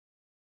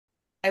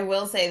I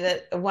will say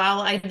that while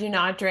I do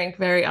not drink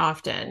very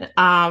often,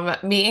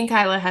 me and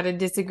Kyla had a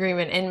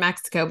disagreement in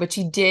Mexico, but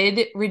she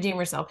did redeem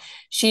herself.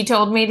 She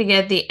told me to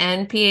get the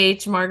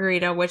NPH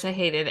margarita, which I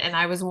hated, and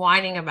I was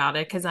whining about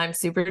it because I'm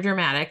super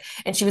dramatic.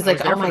 And she was I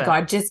was like, "Oh there for my that.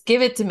 God, just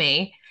give it to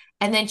me."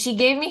 And then she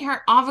gave me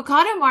her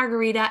avocado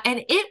margarita, and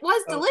it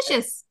was So good.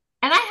 delicious.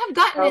 And I have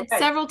gotten So it good.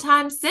 several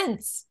times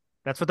since.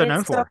 That's what they're known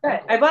It's so for. good.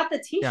 I bought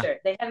the Yeah. T-shirt.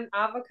 They had an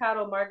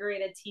avocado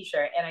margarita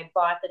T-shirt, and I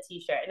bought the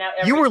T-shirt. And now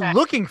You every were time,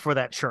 looking for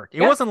that shirt.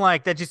 It yep, wasn't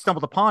like that you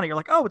stumbled upon it. You're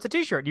like, oh, it's a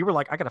t-shirt. You were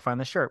like, I gotta find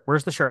this shirt.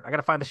 Where's the shirt? I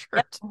gotta find the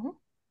yep, shirt. Mhm.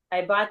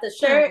 I bought the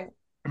shirt.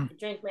 So, I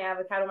drink my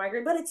avocado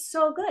margarita, but it's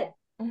so good,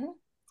 mhm.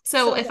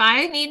 So so if good.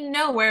 I need to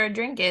know where a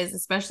drink is,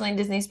 especially in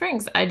Disney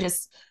Springs, I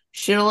just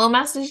shoot a little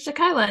message to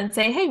Kyla and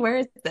say, "Hey, where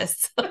is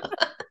this?"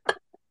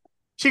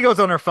 She goes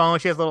on her phone.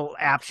 She has a little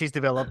app she's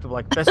developed of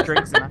like best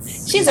drinks, and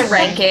She's a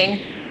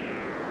ranking.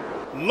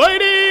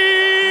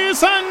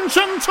 Ladies and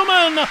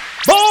gentlemen,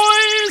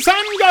 boys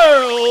and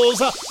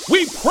girls,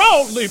 we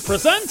proudly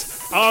present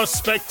our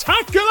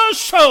spectacular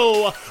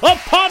show of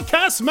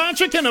podcast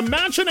magic and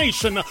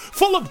imagination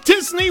full of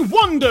Disney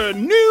wonder,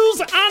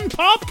 news, and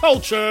pop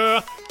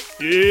culture.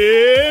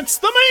 It's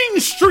the Main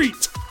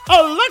Street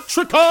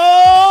Electrical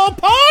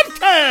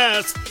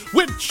Podcast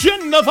with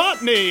Jenn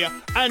Dave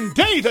and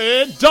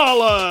David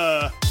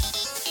Dollar.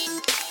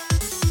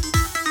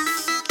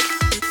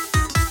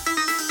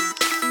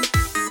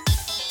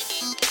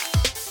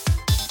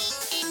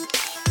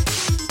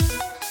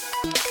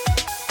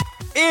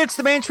 it's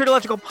the Main Street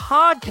Electrical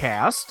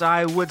Podcast.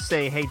 I would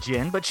say, hey,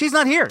 Jen, but she's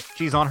not here.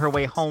 She's on her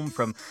way home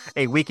from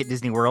a week at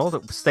Disney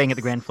World, staying at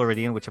the Grand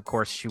Floridian, which of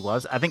course she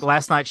was. I think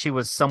last night she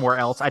was somewhere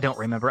else. I don't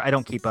remember. I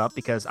don't keep up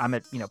because I'm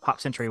at,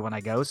 Pop Century when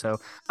I go. So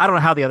I don't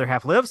know how the other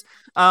half lives.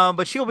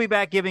 But she'll be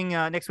back giving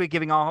next week,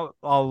 giving all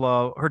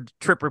her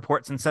trip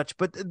reports and such.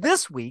 But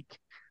this week,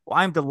 well,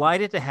 I'm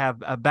delighted to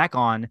have back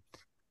on.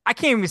 I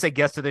can't even say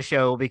guest to the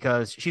show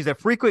because she's a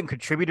frequent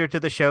contributor to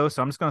the show.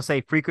 So I'm just going to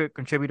say frequent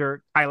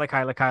contributor,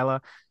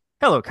 Kyla.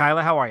 Hello,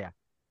 Kyla. How are you?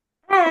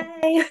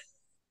 Hi.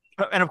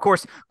 And of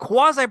course,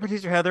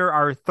 Quasi-Producer Heather,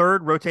 our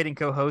third rotating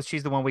co-host.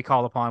 She's the one we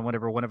call upon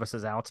whenever one of us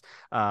is out.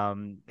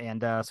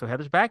 So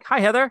Heather's back. Hi,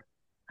 Heather.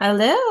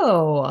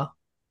 Hello.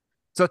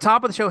 So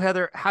top of the show,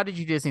 Heather, how did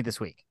you Disney this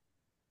week?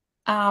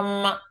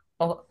 Well,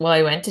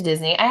 I went to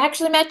Disney. I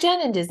actually met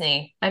Jenn in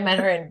Disney. I met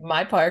her in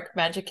my park,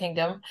 Magic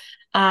Kingdom.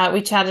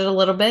 We chatted a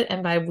little bit,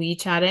 and by we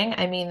chatting,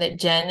 I mean that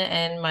Jenn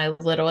and my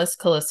littlest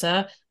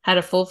Calissa had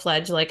a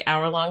full-fledged, like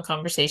hour-long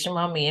conversation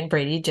while me and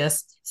Brady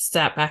just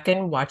sat back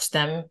and watched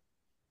them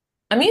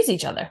amuse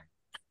each other.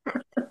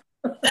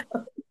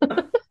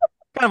 Kind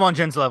of on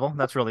Jen's level.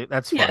 That's funny.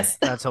 Yes.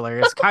 That's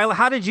hilarious. Kyla,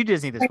 how did you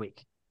Disney this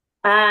week?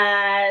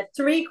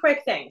 Three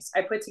quick things.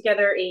 I put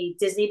together a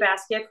Disney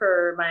basket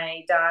for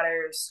my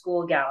daughter's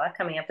school gala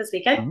coming up this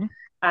weekend. Mm-hmm.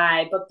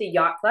 I booked the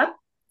yacht club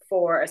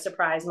for a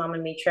surprise mom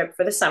and me trip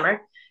for the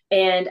summer.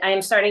 And I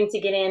am starting to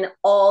get in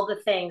all the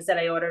things that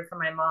I ordered for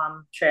my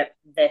mom trip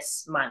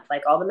this month,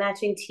 like all the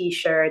matching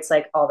t-shirts,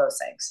 like all those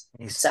things.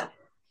 Nice. So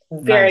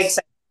very Nice.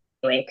 excited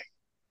week.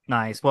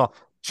 Nice. Well,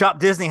 Shop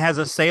Disney has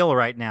a sale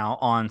right now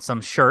on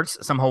some shirts,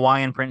 some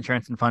Hawaiian print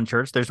shirts and fun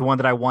shirts. There's one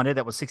that I wanted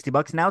that was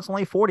 $60. Now it's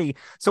only 40.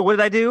 So what did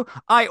I do?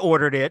 I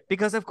ordered it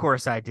because of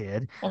course I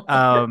did.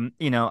 I'm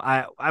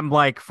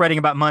like fretting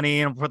about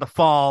money and for the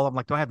fall. I'm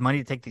like, do I have money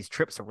to take these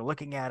trips that we're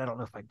looking at? I don't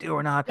know if I do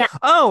or not. Yeah.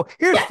 Oh,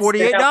 here's Yes,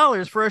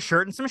 $48 for a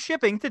shirt and some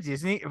shipping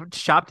to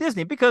Shop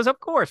Disney because of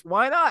course,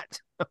 why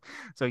not?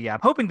 So yeah, I'm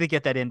hoping to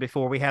get that in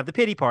before we have the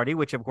pity party,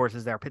 which of course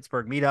is our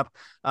Pittsburgh meetup.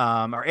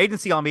 Our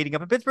agency all meeting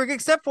up in Pittsburgh,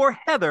 except for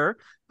Heather,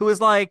 who is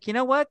like, you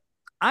know what?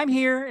 I'm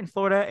here in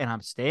Florida and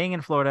I'm staying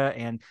in Florida.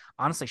 And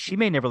honestly, she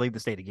may never leave the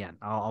state again.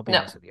 I'll be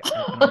honest with you.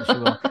 I don't know if she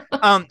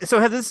will. So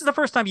Heather, this is the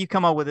first time you've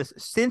come out with this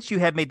since you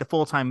have made the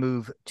full-time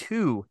move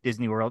to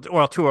Disney World,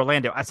 or to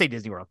Orlando. I say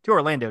Disney World, to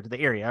Orlando, to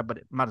the area, but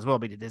it might as well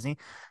be to Disney.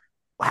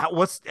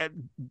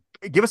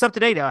 Give us up to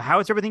date. How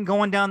is everything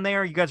going down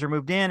there? You guys are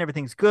moved in.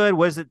 Everything's good.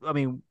 What is it? I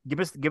mean, give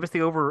us the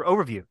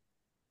overview.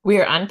 We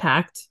are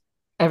unpacked.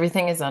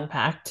 Everything is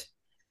unpacked.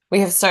 We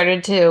have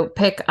started to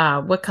pick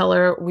what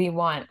color we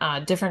want,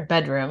 different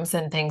bedrooms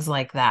and things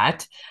like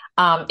that.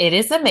 It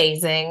is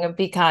amazing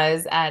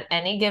because at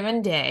any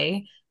given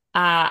day,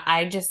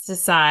 I just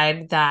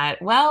decide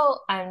that,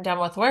 well, I'm done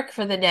with work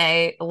for the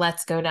day.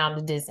 Let's go down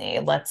to Disney.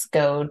 Let's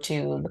go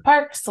to the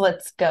parks.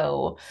 Let's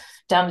go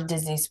down to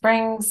Disney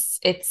Springs.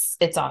 It's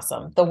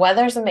awesome. The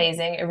weather's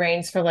amazing. It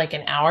rains for like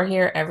an hour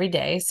here every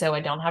day, so I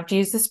don't have to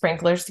use the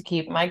sprinklers to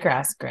keep my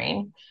grass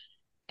green.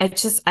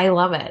 It's just, I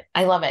love it.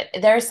 I love it.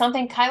 There's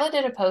something, Kyla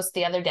did a post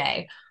the other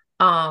day.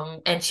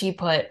 And she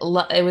put,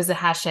 it was a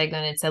hashtag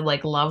and it said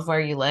like, love where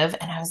you live.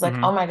 And I was like,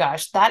 oh my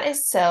gosh, that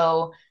is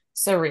so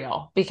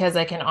surreal because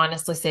I can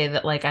honestly say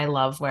that like, I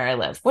love where I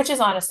live, which is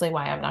honestly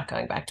why I'm not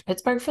going back to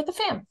Pittsburgh for the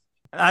fam.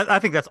 I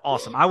think that's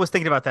awesome. I was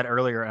thinking about that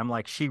earlier. I'm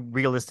like, she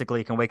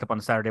realistically can wake up on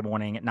a Saturday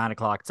morning at 9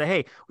 o'clock and say,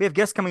 hey, we have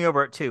guests coming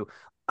over at 2.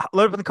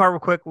 load up in the car real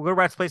quick. We'll go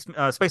right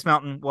to Space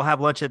Mountain. We'll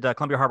have lunch at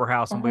Columbia Harbor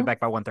House, and we'll be back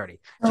by 1:30.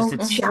 So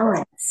It's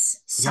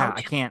jealous. yeah,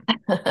 I can't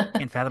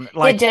fathom it.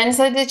 Yeah, Jen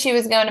said that she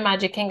was going to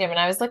Magic Kingdom, and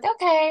I was like,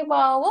 okay,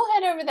 well, we'll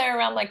head over there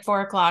around like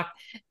 4 o'clock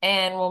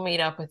and we'll meet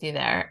up with you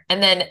there.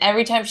 And then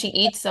every time she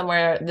eats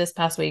somewhere this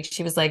past week,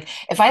 she was like,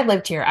 if I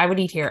lived here, I would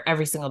eat here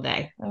every single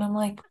day. And I'm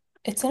like,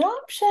 it's an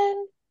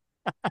option.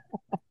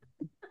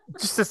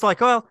 Just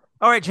like, well,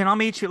 all right, Jen, I'll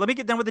meet you. Let me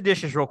get done with the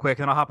dishes real quick,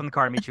 and I'll hop in the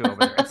car and meet you over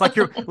there. It's like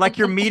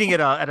you're meeting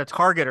at a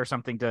Target or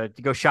something to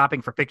go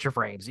shopping for picture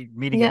frames. You're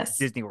meeting at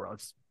Disney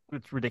World.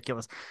 It's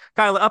ridiculous.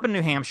 Kyla, up in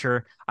New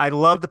Hampshire, I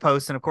love the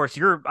posts, and of course,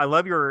 I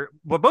love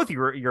both of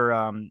your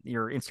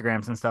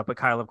Instagrams and stuff. But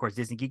Kyla, of course,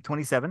 Disney Geek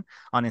 27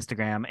 on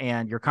Instagram,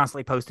 and you're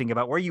constantly posting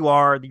about where you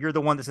are. You're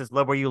the one that says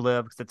love where you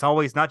live, because it's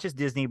always not just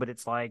Disney, but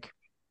it's like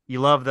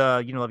you love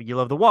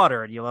the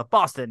water, and you love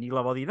Boston, you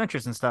love all the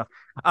adventures and stuff.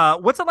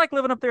 What's it like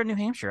living up there in New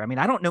Hampshire? I mean,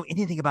 I don't know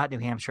anything about New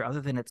Hampshire other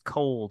than it's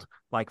cold,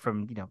 like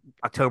from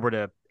October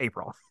to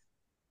April.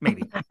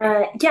 Maybe.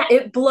 Yeah,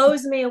 it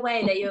blows me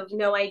away that you have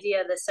no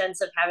idea the sense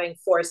of having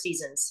 4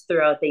 seasons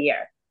throughout the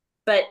year.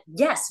 But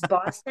yes,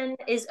 Boston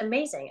is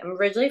amazing. I'm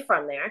originally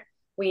from there.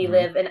 We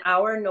live an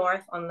hour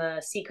north on the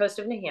seacoast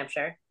of New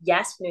Hampshire.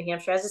 Yes, New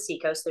Hampshire has a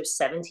seacoast. There's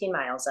 17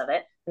 miles of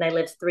it, and I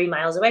live 3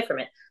 miles away from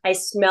it. I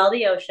smell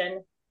the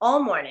ocean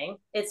all morning.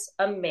 It's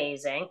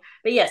amazing.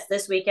 But yes,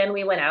 this weekend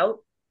we went out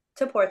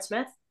to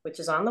Portsmouth, which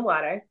is on the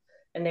water,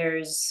 and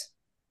there's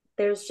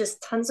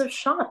just tons of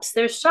shops.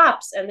 There's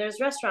shops and there's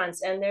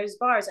restaurants and there's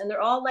bars, and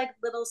they're all like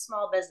little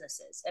small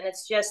businesses. And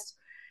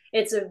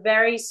it's a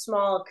very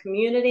small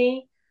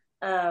community.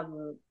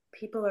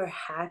 People are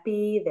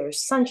happy.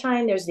 There's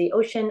sunshine. There's the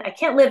ocean. I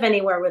can't live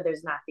anywhere where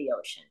there's not the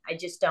ocean. I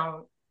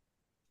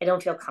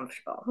don't feel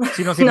comfortable. So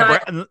you don't see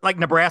like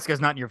Nebraska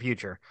is not in your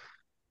future.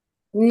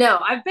 No,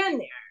 I've been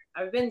there.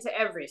 I've been to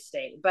every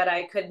state, but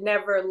I could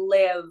never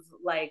live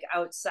like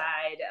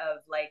outside of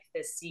like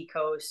the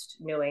seacoast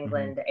New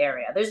England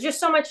area. There's just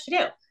so much to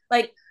do.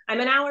 Like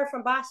I'm an hour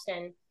from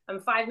Boston, I'm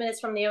 5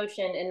 minutes from the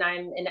ocean, and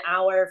I'm an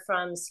hour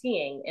from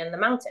skiing in the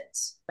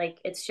mountains. Like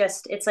it's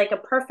like a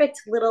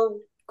perfect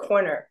little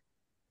corner.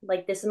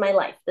 Like this is my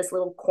life, this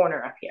little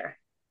corner up here.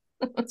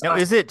 Now,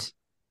 is it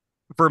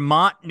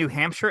Vermont, New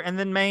Hampshire, and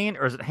then Maine,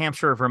 or is it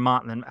Hampshire,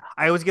 Vermont, and then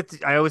I always get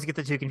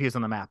the two confused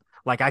on the map.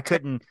 Like I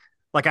couldn't.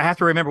 Like I have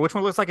to remember which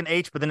one looks like an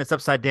H, but then it's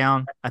upside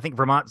down. I think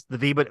Vermont's the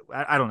V, but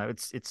I don't know.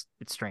 It's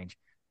strange.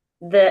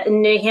 The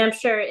New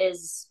Hampshire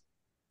is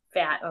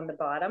fat on the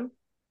bottom.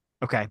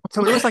 Okay,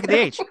 so it looks like the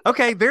H.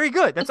 Okay, very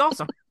good. That's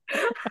awesome.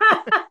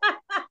 I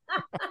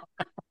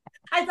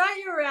thought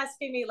you were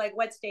asking me like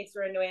what states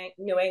are in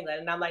New England,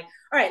 and I'm like,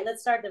 all right,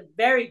 let's start at the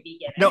very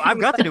beginning. No, I've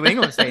got the New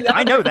England states.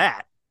 I know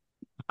that,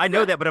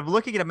 but I'm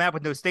looking at a map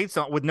with no states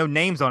with no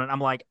names on it.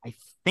 I'm like, I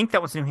think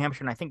that was New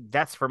Hampshire, and I think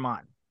that's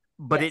Vermont.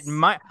 But yes.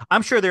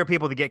 I'm sure there are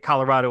people that get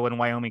Colorado and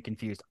Wyoming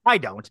confused. I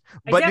don't.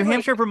 But New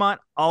Hampshire, Vermont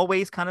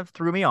always kind of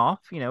threw me off,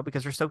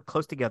 because they're so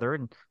close together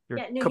and they're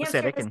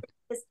copacetic. And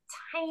this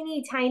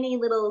tiny, tiny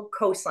little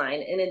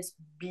coastline, and it's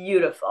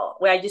beautiful.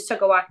 I just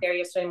took a walk there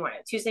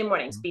Tuesday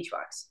mornings, beach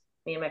walks,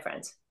 me and my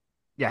friends.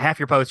 Yeah, half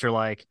your posts are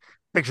like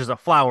pictures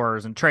of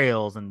flowers and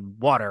trails and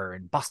water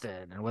and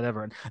Boston and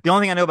whatever. And the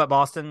only thing I know about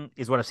Boston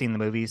is what I've seen in the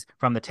movies,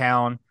 From the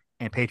Town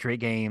and Patriot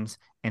Games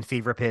and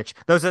Fever Pitch.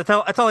 That's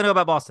all I know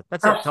about Boston.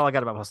 That's it. That's all I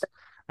got about Boston.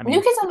 I mean,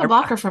 New Kids on the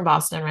Block are from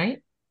Boston,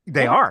 right?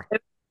 They are.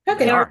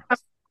 Okay. They are.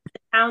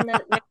 Town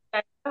that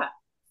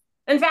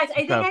in fact, I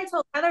think I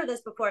told Heather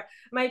this before.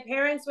 My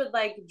parents would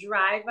like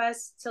drive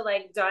us to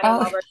like Donnie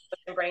Wahlberg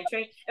and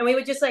Braintree, and we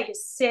would just like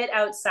sit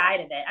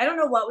outside of it. I don't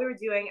know what we were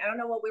doing. I don't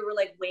know what we were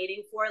like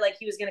waiting for. Like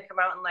he was gonna come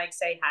out and like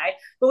say hi,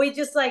 but we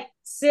just like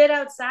sit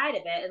outside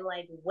of it and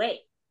like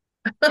wait.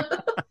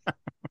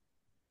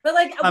 But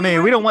like,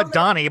 we don't want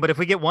Donnie, but if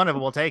we get one of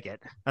them, we'll take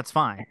it. That's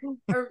fine.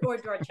 or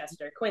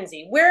Dorchester,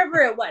 Quincy, wherever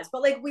it was.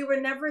 But like, we were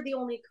never the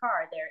only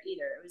car there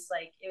either.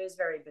 It was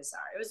very bizarre.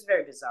 It was a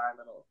very bizarre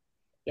little.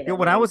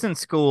 When I was in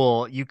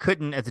school, you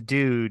couldn't, as a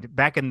dude,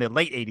 back in the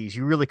late 80s,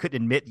 you really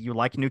couldn't admit you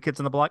liked New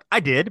Kids on the Block. I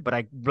did, but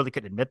I really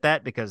couldn't admit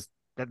that because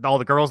all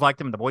the girls liked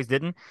them and the boys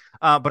didn't.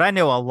 But I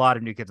know a lot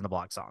of New Kids on the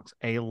Block songs,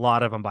 a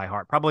lot of them by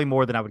heart, probably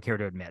more than I would care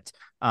to admit.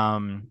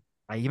 I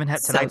even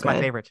had Tonight's my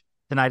favorite.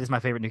 Tonight is my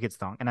favorite New Kids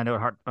song, and I know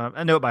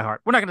it by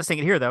heart. We're not going to sing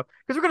it here, though,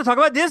 because we're going to talk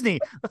about Disney.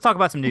 Let's talk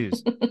about some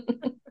news.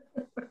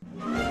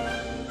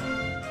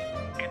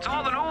 It's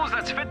all the news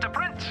that's fit to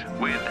print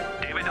with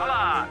David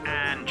Dollar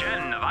and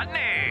Jenn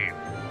Dave.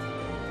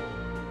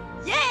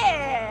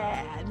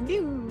 Yeah,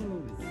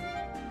 news.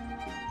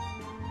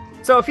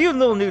 So a few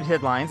little nude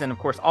headlines, and of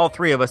course, all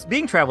three of us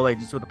being travel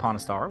agents with Upon a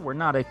Star. We're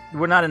not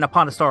an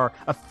Upon a Star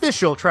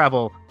official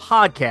travel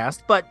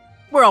podcast, but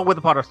we're all with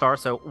Upon a Star,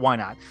 so why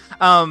not?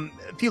 A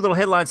few little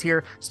headlines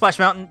here. Splash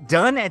Mountain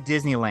done at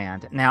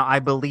Disneyland. Now, I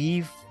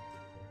believe,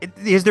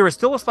 is there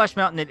still a Splash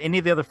Mountain at any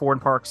of the other foreign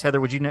parks?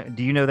 Heather,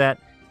 do you know that?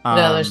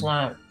 No, there's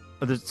not.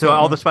 So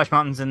all the Splash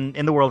Mountains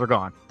in the world are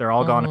gone. They're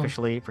all gone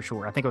officially, for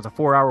sure. I think it was a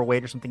 4-hour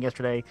wait or something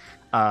yesterday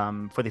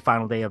for the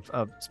final day of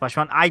Splash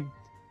Mountain.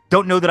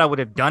 Don't know that I would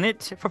have done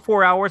it for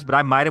 4 hours, but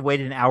I might have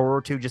waited an hour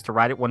or two just to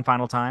ride it one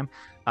final time.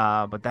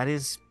 But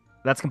that's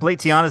complete.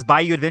 Tiana's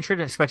Bayou Adventure is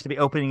expected to be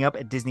opening up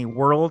at Disney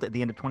World at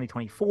the end of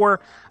 2024.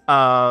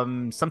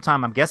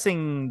 Sometime, I'm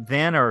guessing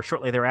then or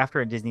shortly thereafter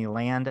at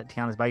Disneyland.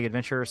 Tiana's Bayou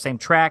Adventure, same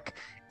track.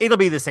 It'll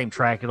be the same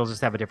track. It'll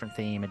just have a different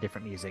theme and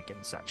different music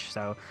and such.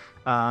 So,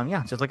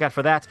 just look out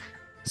for that.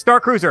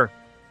 Starcruiser.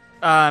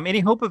 Any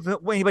hope of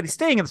anybody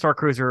staying in the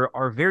Starcruiser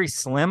are very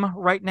slim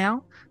right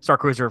now.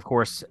 Starcruiser, of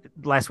course,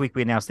 last week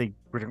we announced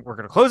we're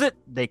going to close it.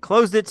 They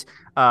closed it.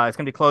 It's going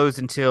to be closed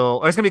it's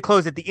going to be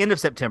closed at the end of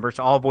September.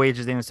 So all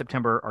voyages at the end of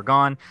September are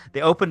gone.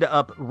 They opened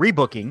up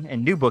rebooking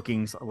and new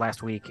bookings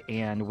last week,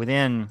 and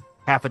within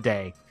half a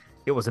day,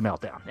 it was a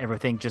meltdown.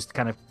 Everything just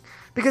kind of,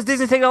 because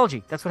Disney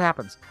technology, that's what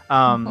happens.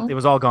 It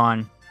was all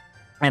gone,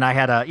 and I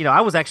had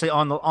I was actually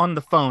on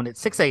the phone at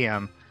 6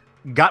 a.m.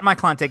 Got my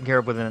client taken care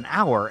of within an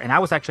hour, and I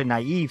was actually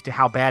naive to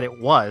how bad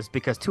it was,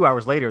 because 2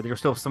 hours later, there were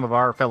still some of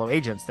our fellow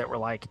agents that were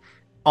like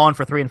on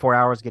for 3 and 4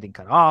 hours, getting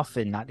cut off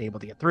and not able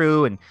to get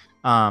through. And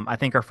I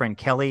think our friend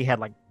Kelly had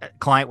like a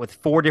client with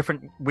 4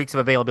 different weeks of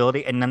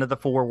availability, and none of the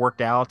 4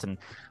 worked out. And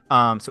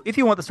so if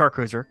you want the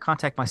Starcruiser,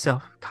 contact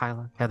myself,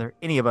 Kyla, Heather,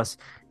 any of us,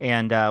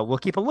 and we'll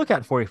keep a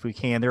lookout for you if we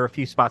can. There are a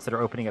few spots that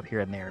are opening up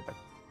here and there,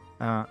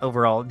 but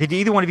overall, did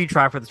either one of you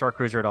try for the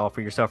Starcruiser at all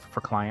for yourself or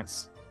for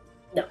clients?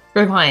 No.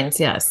 For clients,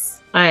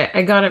 yes.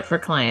 I got it for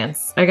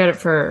clients. I got it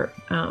for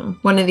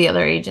one of the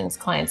other agents'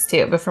 clients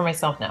too, but for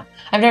myself, no.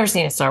 I've never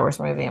seen a Star Wars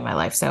movie in my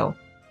life, so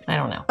I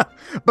don't know.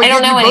 But I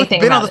don't know anything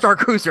been about on the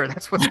Starcruiser.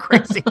 That's what's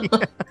crazy.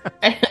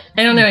 I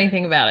don't know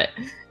anything about it.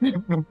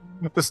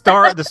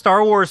 The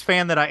Star Wars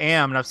fan that I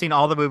am, and I've seen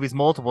all the movies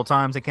multiple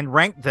times, and can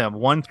rank them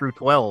 1 through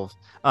 12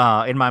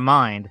 in my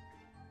mind.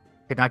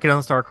 Could not get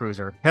on the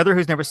Starcruiser. Heather,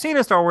 who's never seen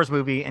a Star Wars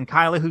movie, and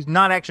Kyla, who's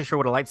not actually sure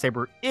what a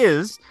lightsaber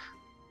is,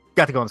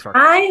 got to go on the Starcruiser.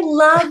 I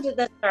loved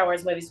the Star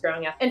Wars movies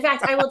growing up. In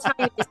fact, I will tell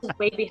you, this is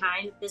way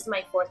behind. This is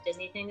my 4th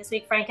Disney thing this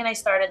week. Frank and I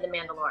started The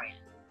Mandalorian.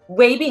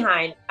 Way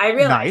behind. I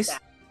realized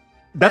that.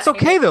 That's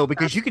okay, though,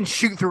 because you can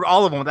shoot through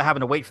all of them without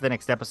having to wait for the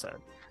next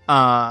episode.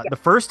 The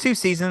first 2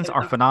 seasons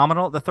are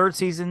phenomenal. The 3rd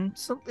season,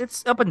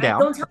 it's up and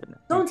down.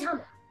 Don't tell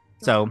me.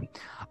 So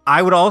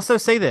I would also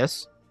say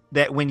this,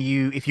 that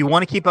if you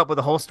want to keep up with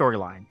the whole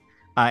storyline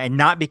and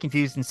not be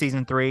confused in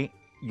season 3,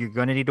 you're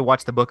going to need to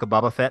watch the book of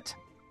Boba Fett.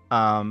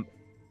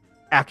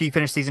 After you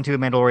finish season 2 of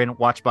Mandalorian,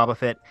 watch Boba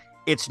Fett.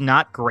 It's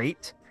not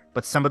great,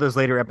 but some of those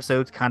later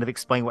episodes kind of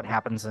explain what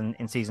happens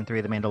in season 3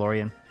 of The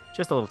Mandalorian.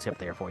 Just a little tip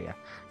there for you.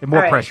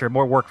 More pressure,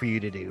 more work for you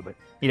to do. But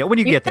when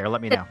you get there,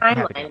 let me know.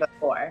 Timeline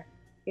before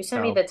you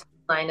sent me the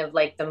timeline of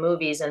like the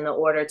movies and the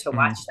order to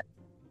watch them.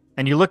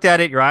 And you looked at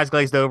it, your eyes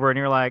glazed over, and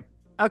you're like,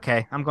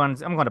 "Okay, I'm going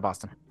to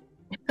Boston."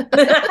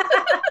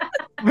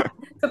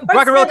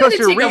 Rock and Roller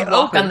Coaster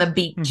reopened on the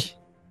beach.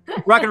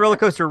 Rock and Roller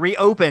Coaster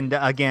reopened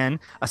again.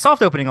 A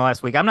soft opening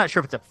last week. I'm not sure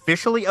if it's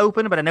officially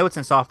open, but I know it's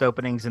in soft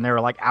openings, and there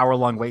are like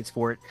hour-long waits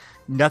for it.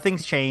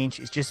 Nothing's changed.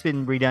 It's just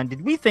been redone.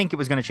 Did we think it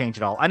was going to change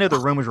at all? I know the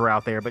rumors were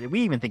out there, but did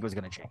we even think it was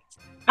going to change?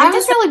 I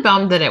was really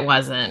bummed that it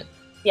wasn't.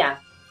 Yeah,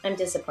 I'm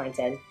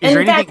disappointed.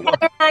 In fact, Heather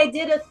and I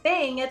did a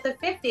thing at the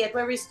 50th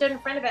where we stood in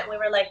front of it and we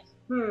were like,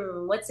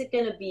 what's it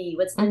going to be?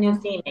 What's the new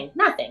theming?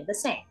 Nothing. The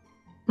same.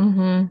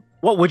 Mm-hmm.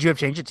 What would you have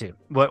changed it to?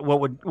 What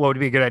would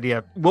be a good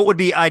idea? What would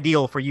be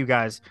ideal for you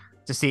guys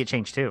to see it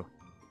change to?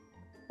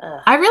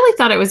 I really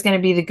thought it was going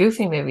to be the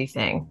Goofy movie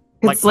thing.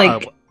 It's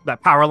like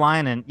that power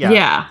line and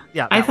yeah.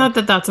 I thought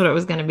that's what it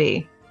was going to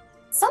be.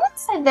 Someone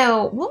said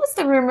though, what was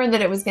the rumor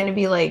that it was going to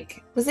be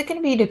like? Was it going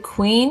to be the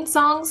Queen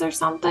songs or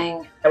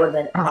something? That would have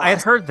been awesome. I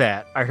had heard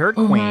that. I heard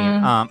Queen.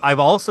 I've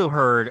also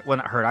heard,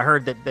 I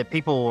heard that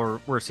people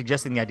were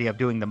suggesting the idea of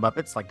doing the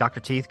Muppets, like Dr.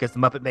 Teeth, because the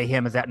Muppet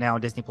Mayhem is out now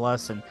on Disney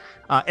Plus, and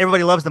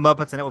everybody loves the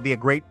Muppets, and it would be a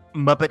great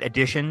Muppet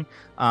addition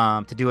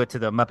to do it to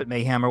the Muppet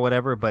Mayhem or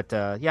whatever. But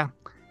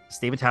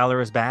Steven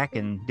Tyler is back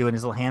and doing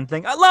his little hand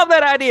thing. I love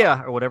that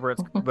idea, or whatever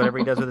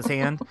he does with his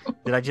hand.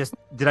 Did I just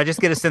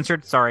get it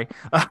censored? Sorry.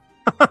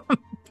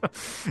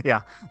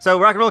 Yeah. So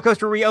Rock and Roller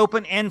Coaster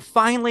reopened, and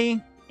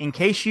finally, in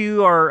case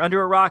you are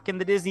under a rock in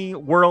the Disney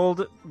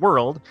World,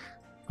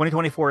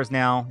 2024 is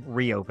now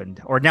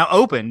reopened, or now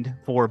opened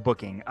for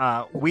booking.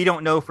 We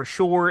don't know for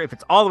sure if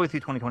it's all the way through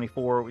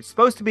 2024. It's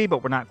supposed to be,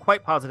 but we're not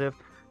quite positive.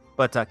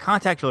 But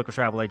contact your local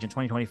travel agent.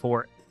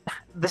 2024.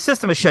 The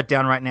system is shut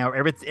down right now.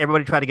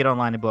 Everybody tried to get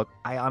online and book.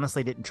 I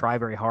honestly didn't try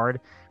very hard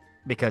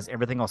because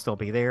everything will still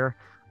be there.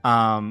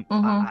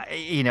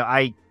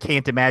 I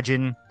can't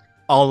imagine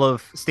all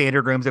of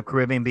standard rooms of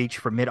Caribbean Beach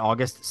for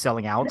mid-August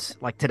selling out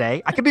like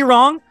today. I could be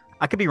wrong,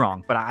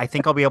 but I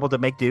think I'll be able to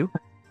make do.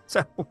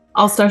 So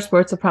All-Star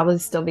Sports will probably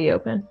still be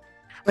open.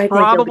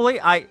 Probably.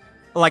 I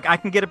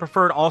can get a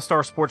preferred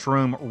All-Star Sports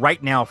room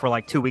right now for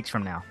like 2 weeks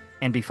from now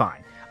and be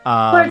fine.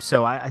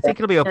 So I think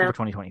it'll be open for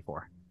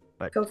 2024.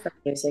 But go for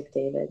music,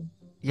 David.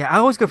 Yeah, I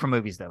always go for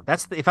movies though.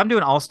 If I'm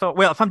doing All-Star,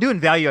 if I'm doing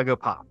value, I go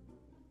pop.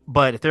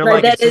 But if they're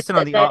insistent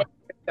on the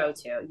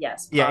go-to,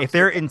 yes. Yeah, if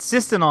they're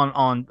insistent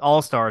on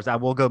All-Stars, I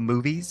will go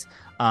movies.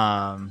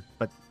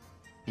 But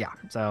yeah,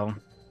 so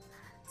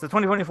So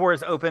 2024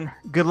 is open.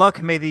 Good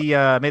luck. May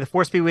the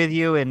force be with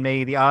you, and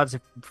may the odds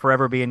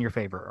forever be in your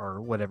favor, or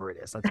whatever it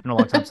is. It's been a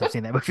long time since I've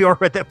seen that movie or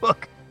read that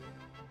book.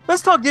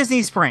 Let's talk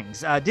Disney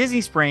Springs.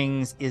 Disney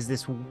Springs is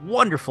this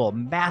wonderful,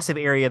 massive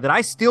area that I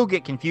still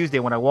get confused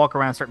in when I walk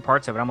around certain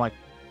parts of it. I'm like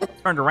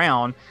turned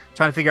around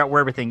trying to figure out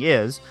where everything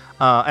is,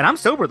 and I'm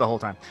sober the whole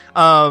time.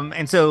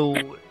 And so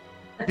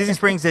Disney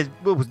Springs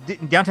was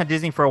downtown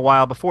Disney for a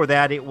while. Before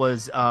that, it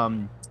was I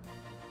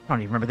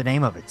don't even remember the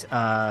name of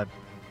it.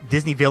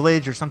 Disney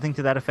Village or something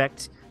to that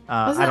effect.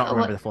 I don't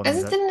remember the full name.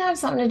 It didn't have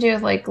something to do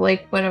with like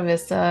Lake Buena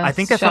Vista. I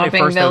think that's how they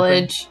first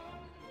village.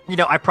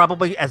 Opened. I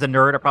probably, as a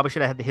nerd, I probably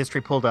should have had the history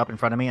pulled up in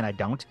front of me, and I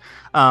don't.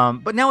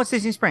 But now it's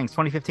Disney Springs.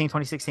 2015,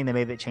 2016, they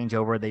made that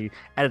changeover. They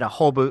added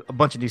a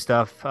bunch of new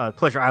stuff.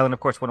 Pleasure Island, of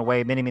course, went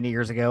away many, many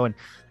years ago.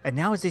 And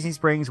now it's Disney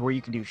Springs, where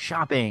you can do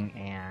shopping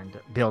and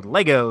build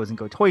Legos and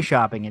go toy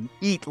shopping and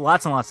eat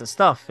lots and lots of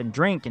stuff and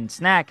drink and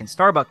snack and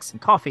Starbucks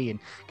and coffee and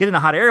get in a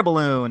hot air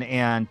balloon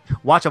and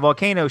watch a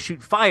volcano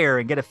shoot fire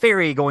and get a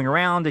ferry going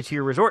around to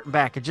your resort and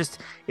back.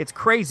 It's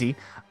crazy.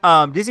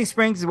 Disney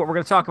Springs is what we're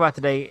going to talk about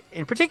today.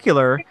 In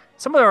particular,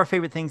 some of our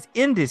favorite things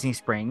in Disney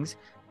Springs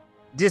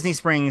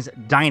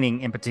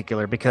dining in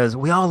particular, because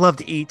we all love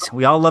to eat.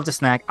 We all love to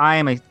snack.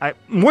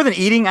 More than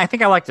eating, I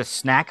think I like to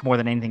snack more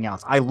than anything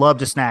else. I love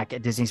to snack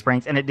at Disney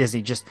Springs and at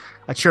Disney, just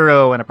a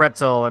churro and a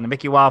pretzel and a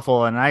Mickey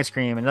waffle and an ice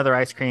cream, another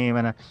ice cream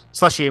and a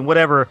slushie and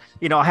whatever.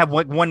 I'll have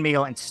one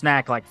meal and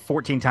snack like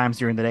 14 times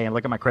during the day and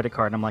look at my credit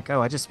card and I'm like,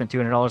 oh, I just spent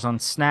 $200 on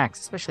snacks,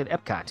 especially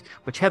at Epcot,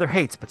 which Heather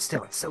hates, but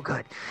still, it's so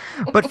good.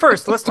 But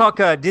first, let's talk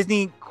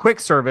Disney quick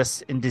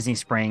service in Disney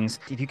Springs.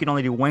 If you could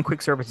only do one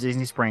quick service at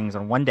Disney Springs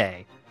on one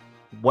day,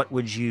 what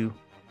would you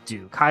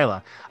do?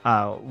 Kyla,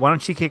 why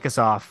don't you kick us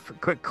off?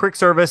 Quick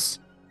service,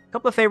 a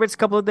couple of favorites, a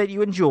couple that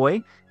you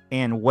enjoy,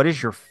 and what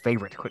is your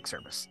favorite quick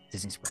service,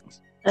 Disney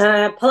Springs?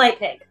 Polite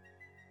Pig.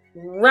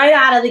 Right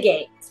out of the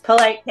gate, it's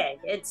Polite Pig.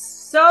 It's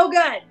so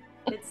good.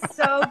 It's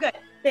so good.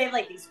 They have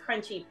like these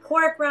crunchy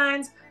pork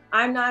rinds.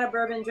 I'm not a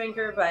bourbon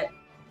drinker, but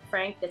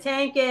Frank the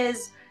Tank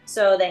is.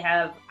 So they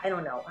have,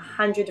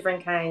 100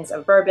 different kinds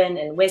of bourbon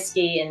and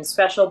whiskey in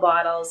special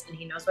bottles, and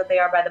he knows what they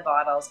are by the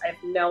bottles. I have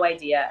no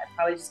idea. I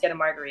probably just get a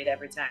margarita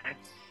every time.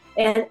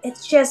 And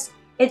it's just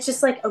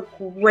like a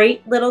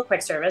great little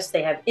quick service.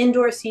 They have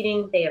indoor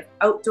seating. They have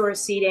outdoor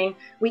seating.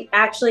 We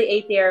actually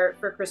ate there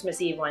for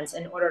Christmas Eve once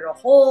and ordered a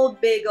whole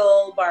big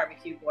old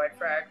barbecue board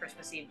for our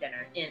Christmas Eve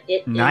dinner. And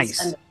it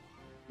nice. Is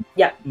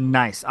yeah.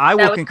 Nice. I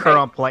will concur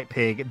on Polite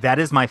Pig. That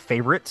is my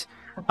favorite.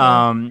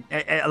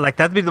 Like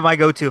that'd be my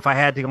go-to if I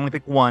had to only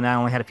pick one. I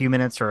only had a few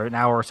minutes or an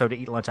hour or so to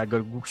eat lunch. I'd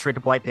go straight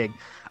to Polite Pig.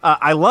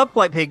 I love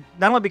Polite Pig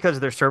not only because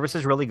their service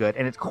is really good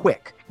and it's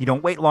quick. You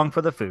don't wait long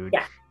for the food.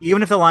 Yeah.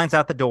 Even if the line's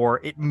out the door,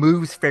 it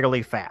moves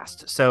fairly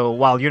fast. So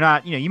while you're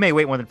not, you may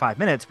wait more than 5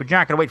 minutes, but you're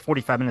not going to wait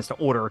 45 minutes to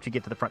order or to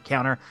get to the front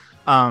counter.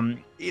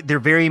 They're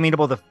very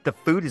amenable. The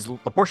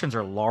portions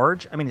are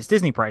large. I mean, it's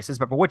Disney prices,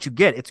 but for what you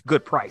get, it's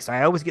good price.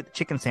 I always get the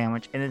chicken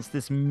sandwich, and it's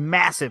this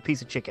massive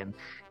piece of chicken.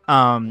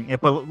 They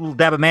put a little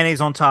dab of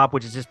mayonnaise on top,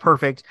 which is just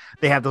perfect.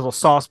 They have the little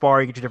sauce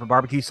bar. You get your different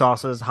barbecue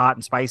sauces, hot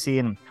and spicy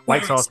and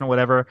white sauce and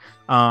whatever.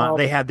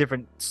 They have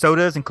different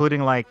sodas,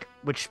 including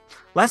which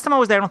last time I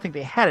was there, I don't think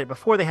they had it.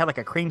 Before they had like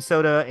a cream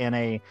soda and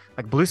a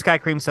Blue Sky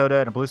cream soda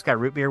and a Blue Sky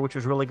root beer, which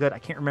was really good. I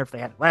can't remember if they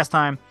had it last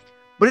time,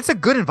 but it's a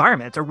good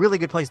environment. It's a really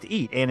good place to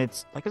eat, and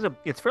it's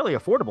fairly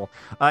affordable.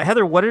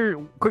 Heather, what are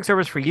quick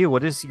service for you?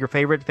 What is your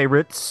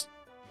favorites?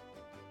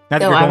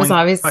 I was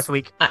obviously last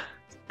week.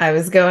 I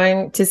was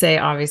going to say,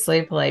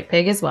 obviously, Polite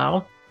Pig as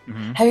well.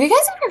 Mm-hmm. Have you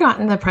guys ever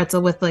gotten the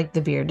pretzel with like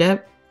the beer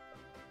dip?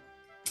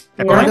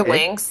 Or the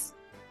wings?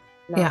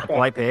 Yeah.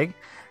 Polite Pig?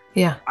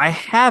 Yeah. I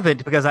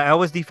haven't, because I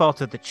always default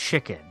to the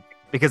chicken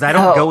because I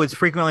don't go as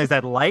frequently as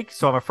I'd like.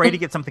 So I'm afraid to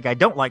get something I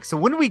don't like. So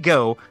when we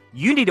go,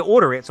 you need to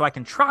order it so I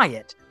can try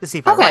it to see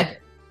if I like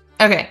it.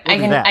 Okay. I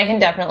can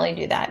definitely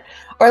do that.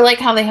 Or like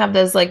how they have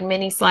those like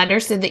mini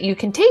sliders so that you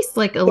can taste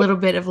like a little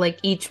bit of like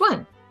each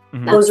one.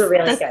 Mm-hmm. Those are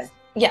really good.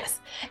 Yes.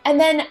 And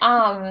then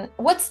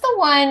what's the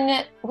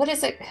one, what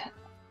is it?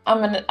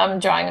 I'm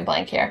drawing a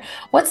blank here.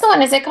 What's the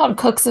one? Is it called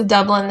Cooks of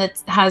Dublin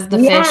that has the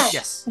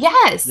fish?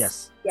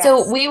 Yes.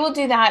 So we will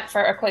do that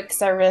for a quick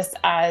service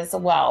as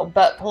well.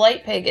 But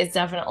Polite Pig is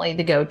definitely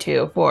the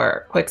go-to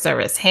for quick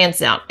service, hands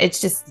down.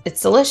 It's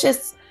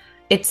delicious.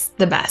 It's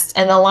the best.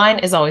 And the line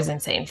is always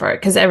insane for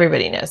it because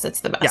everybody knows it's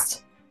the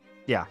best.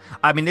 Yeah.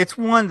 I mean, it's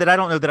one that I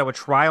don't know that I would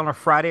try on a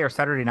Friday or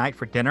Saturday night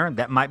for dinner.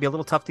 That might be a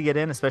little tough to get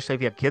in, especially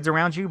if you have kids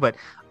around you. But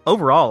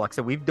overall, like I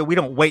said, we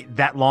don't wait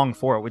that long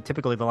for it.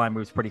 Typically, the line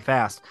moves pretty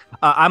fast.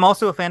 I'm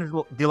also a fan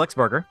of Deluxe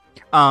Burger.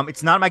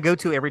 It's not my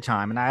go-to every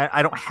time, and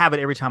I don't have it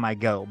every time I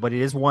go. But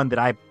it is one that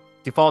I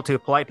default to.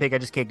 Polite Pig, I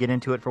just can't get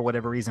into it for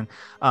whatever reason.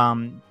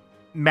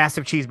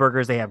 Massive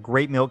cheeseburgers. They have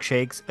great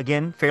milkshakes.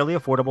 Again, fairly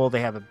affordable.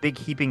 They have a big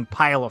heaping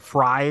pile of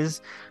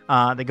fries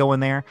that go in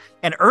there.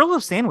 And Earl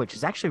of Sandwich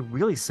is actually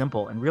really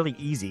simple and really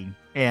easy.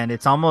 And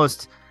it's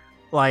almost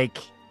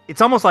like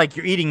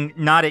you're eating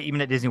not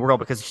even at Disney World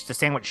because it's just a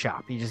sandwich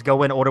shop. You just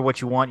go in, order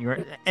what you want.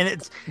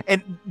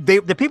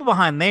 The people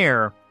behind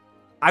there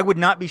I would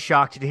not be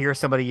shocked to hear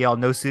somebody yell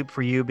 "no soup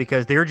for you"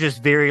 because they're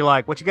just very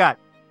like, "What you got?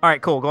 All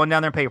right, cool. Going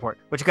down there and pay for it.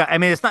 What you got?" I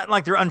mean, it's not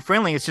like they're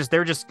unfriendly. It's just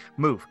they're just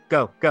move,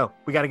 go.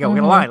 We got to go. We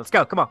got a line. Let's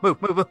go. Come on,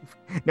 move.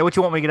 Know what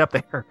you want when we get up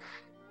there.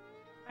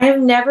 I've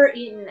never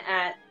eaten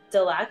at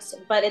Deluxe,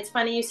 but it's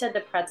funny you said the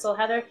pretzel,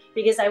 Heather,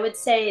 because I would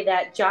say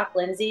that Jock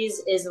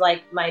Lindsay's is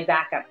like my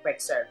backup quick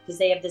serve because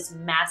they have this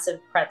massive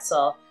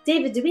pretzel.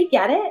 David, do we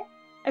get it?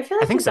 I feel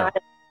like I think so. got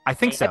it. I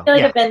think so. I feel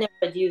like yeah. I've been there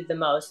with you the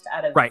most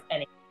out of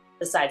any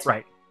besides.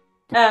 Right.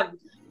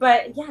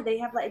 But yeah, they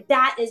have like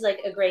that is like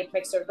a great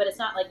quick serve, but it's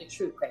not like a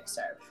true quick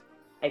serve.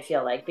 I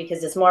feel like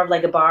because it's more of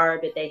like a bar,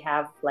 but they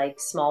have like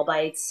small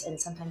bites and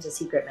sometimes a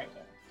secret menu.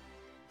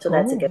 So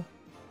that's a good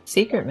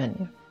secret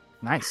menu.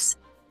 Nice.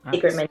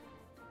 Secret menu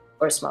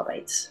or small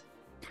bites.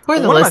 For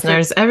the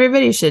listeners,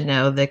 everybody should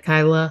know that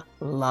Kyla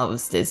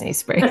loves Disney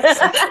Springs.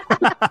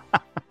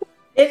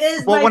 It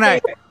is my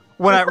favorite.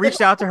 When I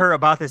reached out to her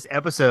about this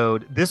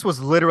episode, this was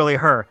literally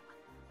her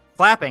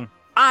clapping.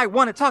 I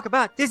want to talk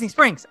about Disney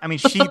Springs. I mean,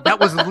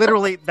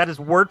 that is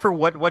word for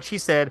what she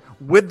said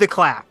with the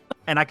clap.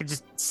 And I could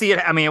just see it.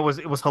 I mean, it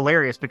was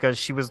hilarious because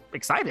she was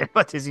excited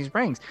about Disney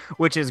Springs,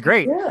 which is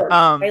great.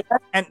 Yeah,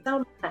 and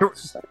so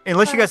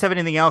unless you guys have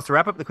anything else to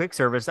wrap up the quick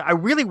service, I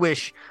really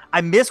wish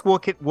I miss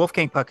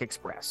Wolfgang Puck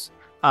Express.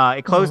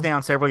 It closed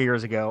down several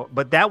years ago,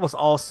 but that was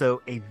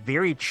also a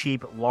very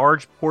cheap,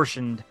 large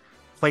portioned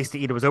place to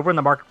eat. It was over in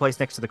the marketplace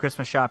next to the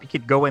Christmas shop. You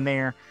could go in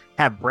there,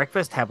 have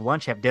breakfast, have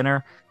lunch, have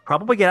dinner,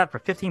 probably get out for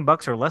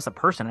 $15 or less a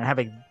person and have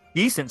a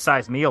decent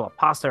sized meal, a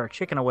pasta or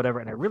chicken or whatever.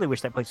 And I really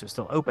wish that place was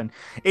still open.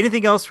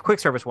 Anything else quick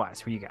service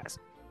wise for you guys?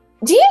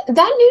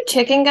 That new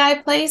chicken guy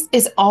place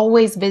is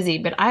always busy,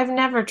 but I've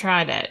never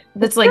tried it.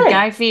 That's like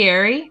Guy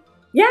Fieri.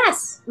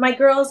 Yes, my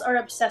girls are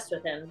obsessed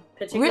with him,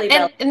 particularly.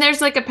 And there's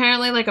like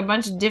apparently like a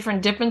bunch of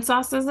different dipping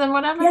sauces and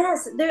whatever.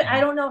 Yes, I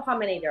don't know how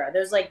many there are.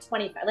 There's like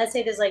 25. Let's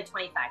say there's like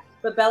 25.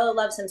 But Bella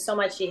loves him so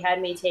much she had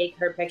me take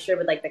her picture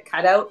with like the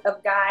cutout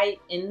of Guy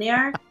in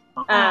there.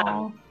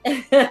 But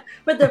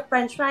the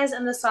French fries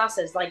and the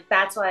sauces, like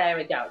that's why I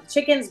would go.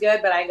 Chicken's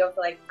good, but I go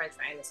for like French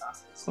fry and the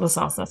sauces. The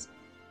sauces.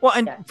 Well,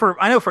 and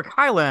I know for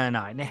Kyla and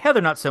I, and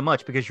Heather not so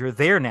much because you're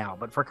there now,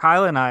 but for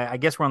Kyla and I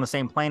guess we're on the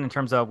same plane in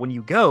terms of when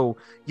you go,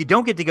 you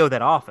don't get to go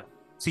that often.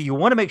 So you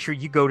want to make sure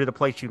you go to the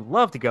place you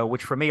love to go,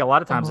 which for me a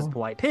lot of times is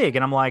Polite Pig.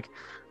 And I'm like,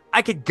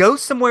 I could go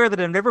somewhere that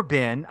I've never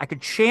been. I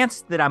could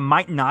chance that I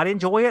might not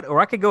enjoy it, or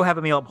I could go have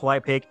a meal at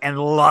Polite Pig and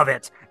love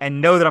it and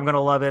know that I'm going to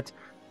love it.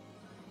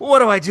 What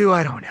do?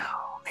 I don't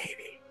know.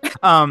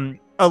 Maybe.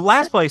 A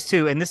last place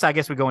too, and this I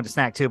guess we go into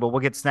snack too, but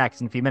we'll get to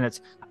snacks in a few minutes.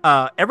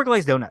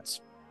 Everglazed Donuts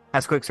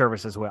has quick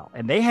service as well,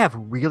 and they have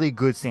really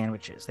good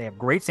sandwiches. They have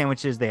great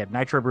sandwiches. They have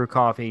nitro brew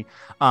coffee.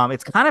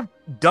 It's kind of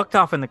ducked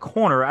off in the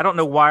corner. I don't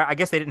know why. I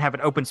guess they didn't have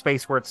an open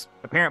space where it's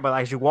apparent, but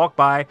as you walk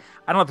by, I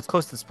don't know if it's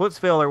close to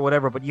Splitsville or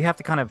whatever, but you have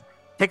to kind of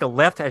take a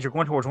left as you're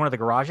going towards one of the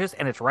garages,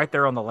 and it's right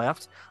there on the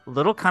left,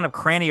 little kind of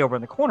cranny over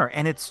in the corner,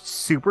 and it's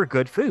super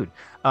good food.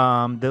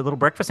 The little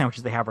breakfast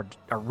sandwiches they have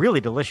are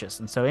really delicious,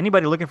 and so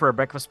anybody looking for a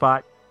breakfast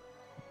spot,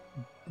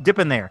 dip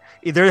in there.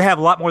 They have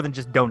a lot more than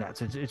just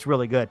donuts. It's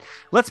really good.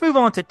 Let's move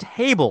on to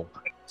table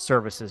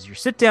services, your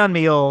sit-down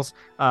meals.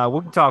 We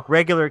can talk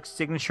regular,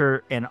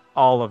 signature, and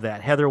all of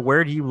that. Heather,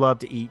 where do you love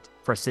to eat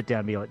for a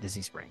sit-down meal at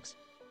Disney Springs?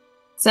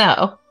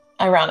 So,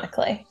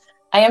 ironically,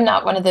 I am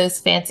not one of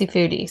those fancy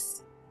foodies,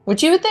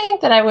 which you would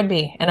think that I would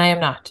be, and I am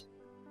not.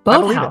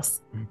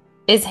 Boathouse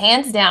is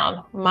hands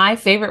down my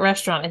favorite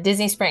restaurant at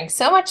Disney Springs.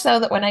 So much so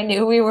that when I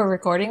knew we were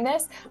recording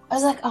this, I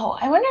was like, oh,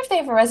 I wonder if they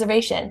have a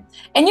reservation.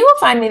 And you will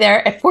find me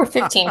there at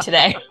 4:15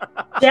 today.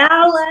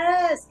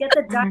 Jealous! Get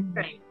the duck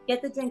drink.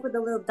 Get the drink with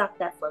the little duck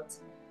that floats.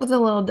 With a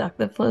little duck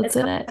that floats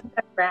in it.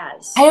 I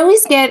I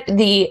always get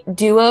the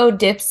duo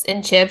dips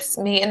and chips.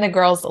 Me and the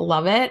girls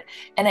love it.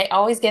 And I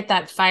always get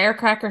that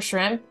firecracker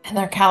shrimp and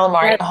their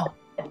calamari. Oh,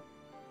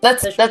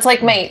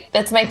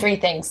 that's my three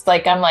things.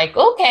 Like, I'm like,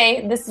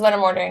 okay, this is what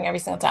I'm ordering every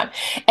single time.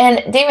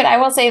 And David, I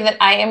will say that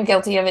I am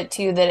guilty of it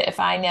too, that if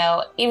I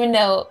know, even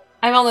though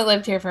I've only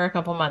lived here for a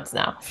couple months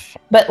now,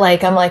 but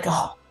like, I'm like,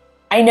 oh,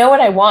 I know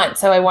what I want.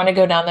 So I want to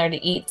go down there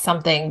to eat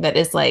something that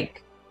is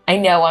like, I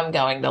know I'm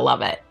going to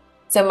love it.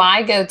 So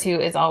my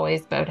go-to is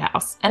always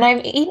Boathouse. And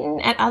I've eaten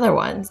at other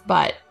ones,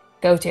 but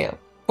go-to.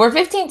 We're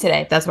 15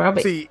 today. That's where I'll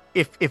be. See,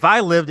 if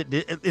I lived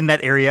in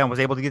that area and was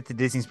able to get to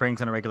Disney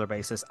Springs on a regular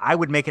basis, I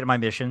would make it my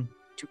mission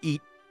to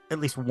eat at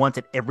least once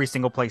at every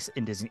single place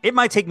in Disney. It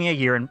might take me a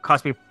year and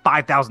cost me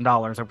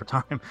 $5,000 over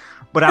time,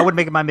 but I would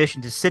make it my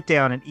mission to sit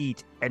down and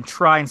eat and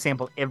try and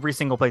sample every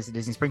single place at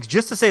Disney Springs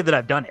just to say that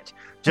I've done it,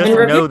 just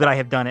to know that I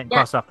have done it and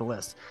crossed off the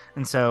list.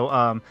 And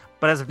so,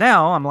 but as of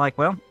now, I'm like,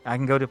 well, I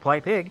can go to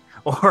Polite Pig,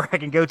 or I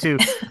can go to,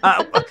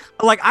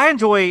 like, I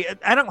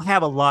don't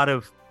have a lot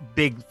of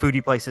big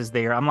foodie places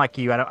there. I'm like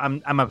you.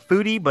 I'm a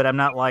foodie, but I'm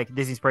not like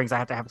Disney Springs. I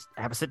have to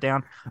have a sit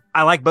down.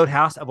 I like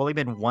Boathouse. I've only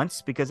been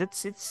once because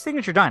it's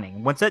signature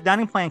dining. Once that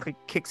dining plan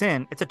kicks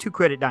in, it's a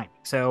 2-credit dining.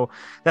 So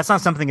that's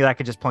not something that I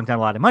could just plunk down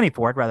a lot of money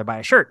for. I'd rather buy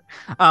a shirt.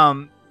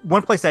 One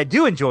place I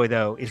do enjoy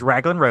though is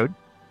Raglan Road.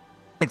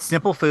 It's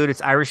simple food.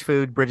 It's Irish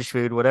food, British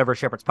food, whatever,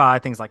 shepherd's pie,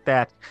 things like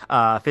that,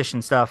 fish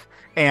and stuff.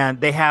 And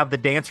they have the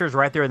dancers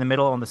right there in the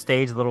middle on the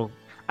stage, little,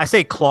 I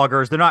say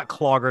cloggers. They're not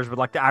cloggers, but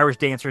like the Irish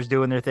dancers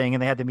doing their thing,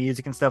 and they had the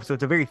music and stuff. So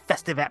it's a very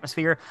festive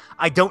atmosphere.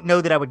 I don't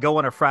know that I would go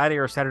on a Friday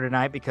or Saturday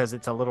night because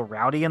it's a little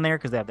rowdy in there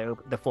because they have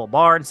the full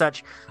bar and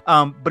such.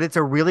 But it's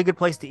a really good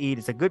place to eat.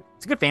 It's a good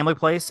family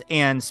place.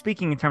 And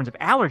speaking in terms of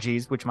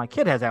allergies, which my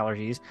kid has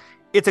allergies,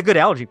 it's a good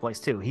allergy place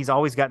too. He's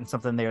always gotten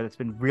something there that's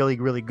been really,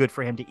 really good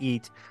for him to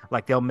eat.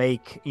 Like they'll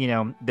make,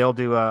 they'll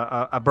do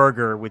a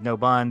burger with no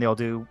bun. They'll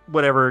do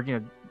whatever,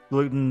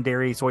 gluten,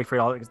 dairy, soy free,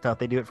 all that stuff.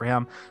 They do it for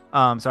him.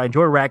 So I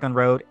enjoy Raglan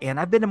Road, and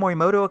I've been to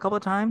Morimoto a couple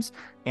of times,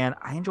 and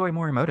I enjoy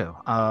Morimoto.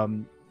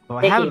 Well,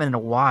 I haven't been in a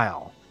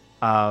while.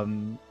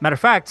 Matter of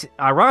fact,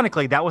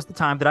 ironically, that was the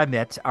time that I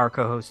met our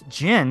co-host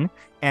Jenn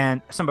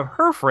and some of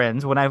her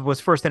friends when I was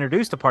first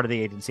introduced to part of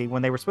the agency,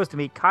 when they were supposed to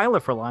meet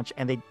Kyla for lunch,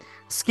 and they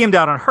skimmed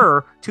out on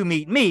her to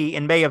meet me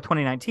in May of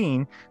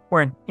 2019,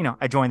 where,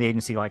 I joined the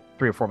agency like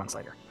 3 or 4 months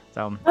later.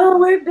 So, oh,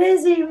 we're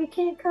busy. We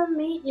can't come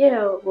meet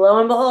you. Lo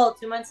and behold,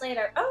 2 months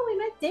later, oh, we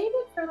met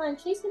David for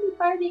lunch. He's going to be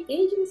part of the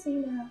agency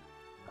now.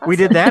 Awesome. We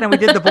did that, and we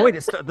did the Void,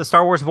 the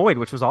Star Wars Void,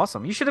 which was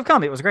awesome. You should have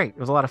come. It was great. It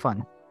was a lot of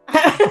fun.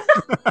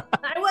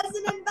 I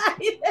wasn't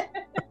invited.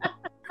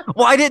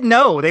 Well, I didn't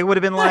know. They would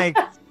have been like,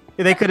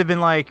 they could have been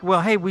like,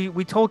 well, hey,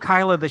 we told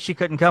Kyla that she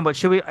couldn't come, but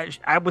should we?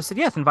 I would say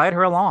yes, invite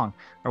her along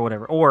or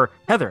whatever. Or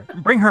Heather,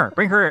 bring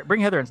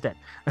Heather instead.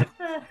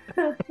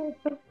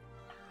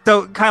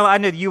 So, Kyla, I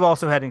know you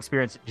also had an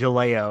experience at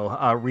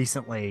Jaleo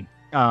recently.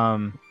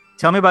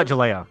 Tell me about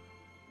Jaleo.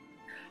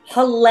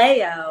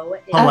 Jaleo.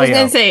 I was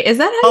going to say, is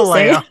that how you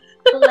say it?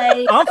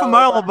 Jaleo. I'm from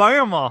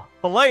Alabama.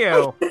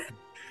 Jaleo.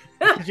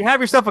 Did you have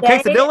yourself a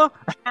quesadilla?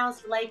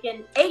 Pronounced like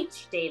an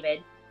H,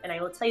 David. And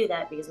I will tell you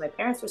that because my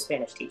parents were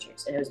Spanish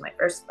teachers, and it was my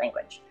first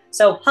language.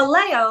 So,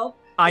 Jaleo.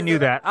 I knew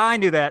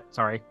that.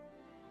 Sorry.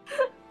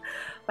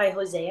 By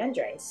Jose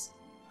Andres,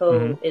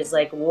 who is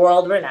like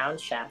world-renowned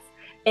chef.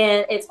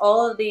 And it's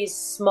all of these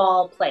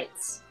small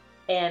plates.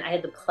 And I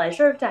had the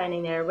pleasure of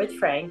dining there with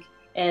Frank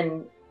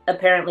and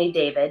apparently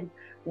David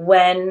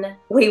when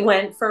we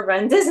went for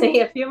Run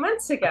Disney a few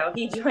months ago.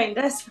 He joined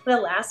us for the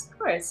last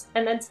course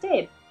and then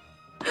stayed.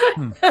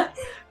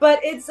 But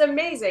it's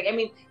amazing. I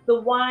mean,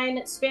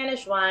 the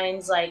Spanish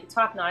wines, like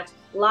top notch,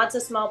 lots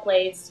of small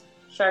plates,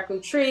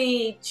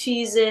 charcuterie,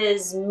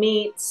 cheeses,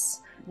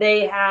 meats.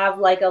 They have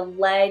like a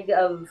leg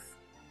of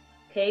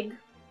pig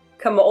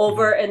come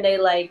over and they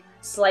like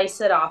slice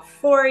it off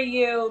for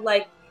you.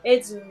 Like,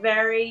 it's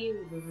very,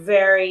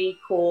 very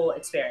cool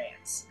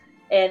experience.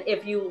 And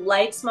if you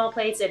like small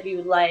plates, if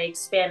you like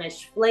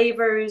Spanish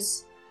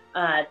flavors,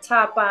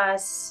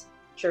 tapas,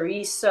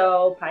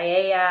 chorizo,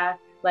 paella,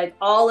 like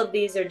all of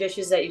these are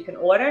dishes that you can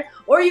order,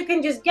 or you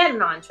can just get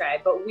an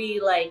entree. But we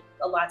like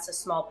lots of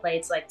small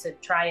plates, like to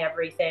try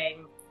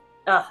everything.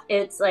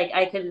 It's like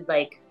I could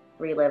like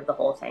relive the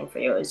whole thing for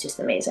you. It was just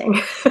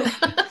amazing.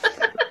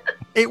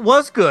 It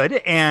was good,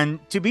 and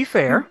to be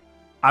fair,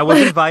 I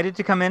was invited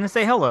to come in and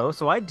say hello,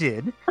 so I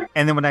did.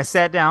 And then when I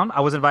sat down,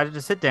 I was invited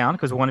to sit down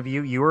because one of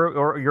you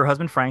or your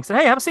husband Frank said,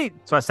 "Hey, have a seat."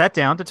 So I sat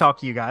down to talk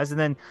to you guys, and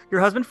then your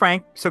husband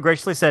Frank so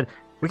graciously said,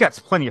 "We got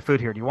plenty of food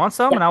here. Do you want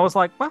some?" Yeah. And I was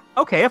like, "Well,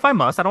 okay, if I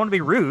must. I don't want to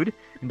be rude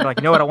and be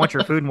like, no, I don't want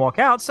your food," and walk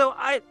out. So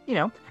I,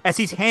 as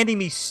he's handing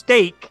me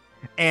steak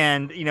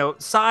and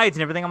sides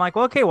and everything, I'm like,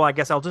 well, okay, well, I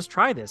guess I'll just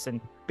try this,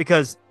 and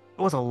because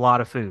it was a lot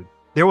of food.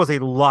 There was a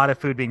lot of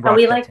food being brought.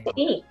 We like to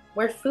eat.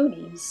 We're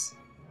foodies.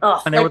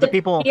 Oh, and there were the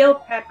people. Peel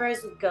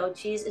peppers with goat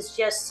cheese is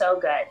just so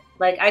good.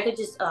 Like I could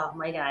just, oh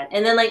my god.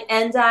 And then like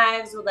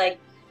endives with like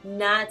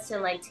nuts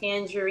and like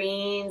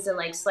tangerines and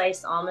like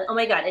sliced almonds. Oh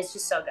my god, it's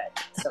just so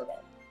good, so good.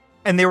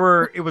 And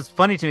it was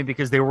funny to me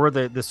because there were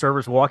the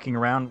servers walking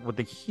around with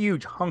the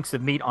huge hunks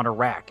of meat on a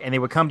rack, and they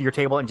would come to your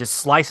table and just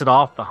slice it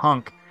off the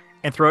hunk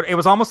and throw it. It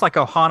was almost like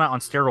Ohana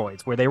on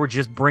steroids, where they were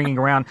just bringing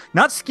around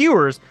not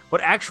skewers, but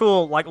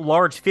actual like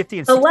large 50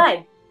 and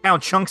 60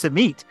 pound chunks of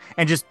meat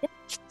and just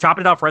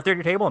chopping it off right there at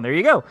your table, and there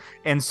you go.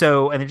 And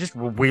they're just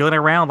wheeling it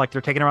around like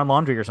they're taking around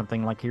laundry or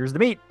something. Like, here's the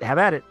meat, have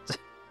at it.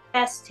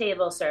 Best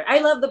table, sir. I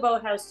love the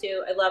Boathouse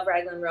too. I love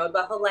Raglan Road,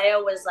 but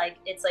Jaleo was like,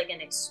 it's like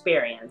an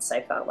experience.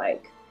 I felt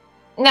like.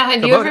 Now,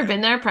 had you ever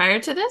been there prior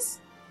to this?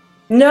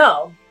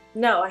 No,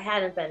 I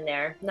hadn't been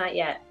there, not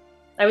yet.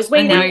 I was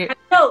waiting.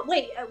 No,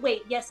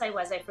 wait. Yes, I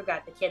was. I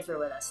forgot. The kids were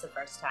with us the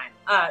first time.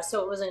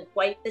 So it wasn't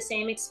quite the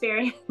same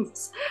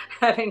experience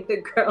having the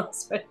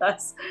girls with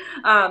us.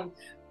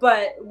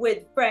 But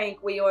with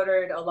Frank, we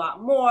ordered a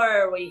lot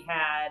more. We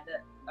had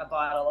a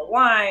bottle of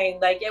wine.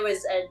 Like, it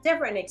was a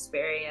different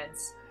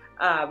experience.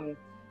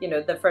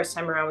 The first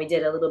time around, we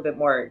did a little bit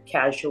more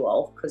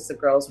casual because the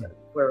girls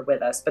were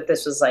with us. But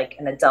this was like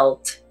an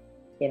adult,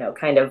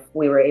 kind of,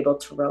 we were able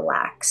to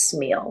relax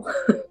meal.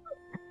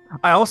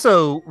 I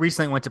also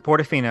recently went to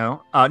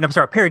Portofino.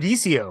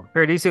 Paradiso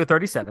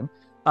 37. Is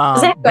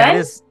that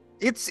good?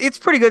 It's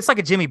pretty good. It's like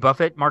a Jimmy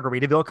Buffett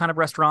Margaritaville kind of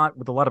restaurant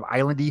with a lot of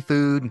islandy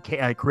food and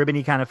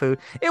Caribbean kind of food.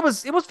 It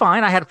was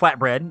fine. I had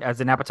flatbread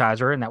as an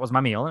appetizer, and that was my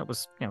meal. And it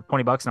was $20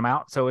 and I'm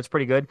out, so it's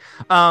pretty good.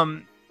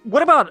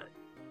 what about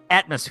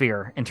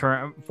atmosphere in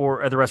term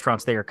for the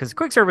restaurants there? Because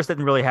quick service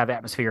didn't really have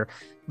atmosphere,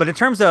 but in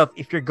terms of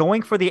if you're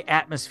going for the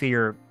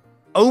atmosphere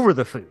over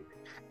the food,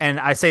 and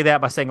I say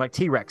that by saying like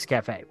T-Rex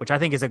Cafe, which I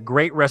think is a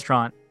great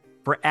restaurant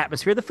for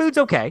atmosphere. The food's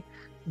okay.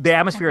 The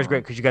atmosphere is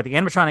great because you got the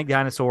animatronic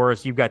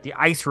dinosaurs. You've got the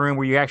ice room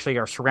where you actually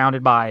are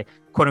surrounded by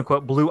quote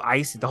unquote blue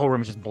ice. The whole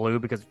room is just blue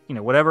because,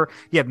 whatever.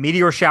 You have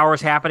meteor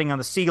showers happening on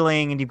the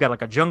ceiling, and you've got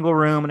like a jungle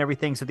room and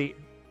everything. So the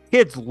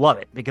kids love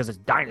it because it's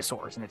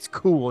dinosaurs and it's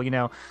cool.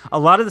 A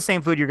lot of the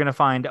same food you're going to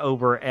find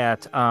over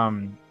at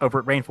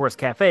Rainforest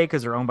Cafe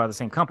because they're owned by the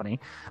same company.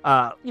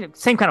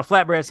 Same kind of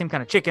flatbread, same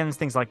kind of chickens,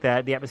 things like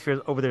that. The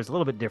atmosphere over there is a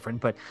little bit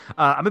different, but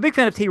I'm a big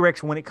fan of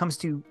T-Rex when it comes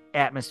to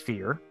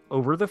atmosphere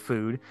over the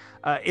food.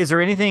 Is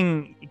there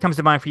anything that comes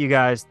to mind for you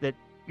guys that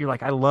you're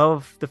like, I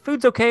love the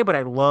food's okay, but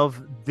I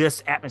love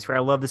this atmosphere. I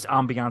love this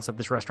ambiance of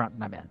this restaurant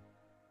that I'm in.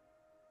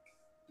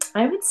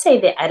 I would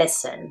say the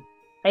Edison.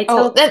 That's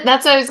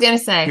what I was going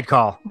to say. Good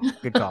call.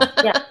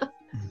 Yeah.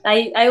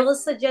 I will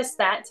suggest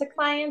that to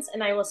clients,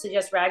 and I will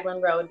suggest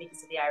Raglan Road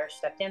because of the Irish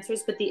step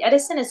dancers. But the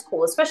Edison is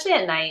cool, especially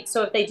at night.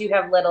 So if they do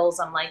have littles,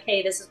 I'm like,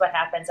 hey, this is what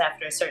happens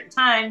after a certain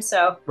time.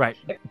 So right.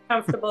 if you're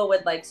comfortable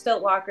with like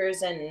stilt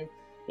walkers and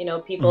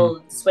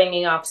people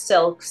swinging off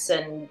silks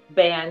and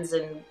bands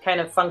and kind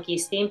of funky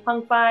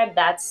steampunk vibe,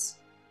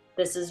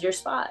 this is your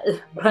spot.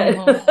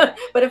 But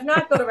but if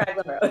not, go to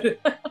Raglan Road.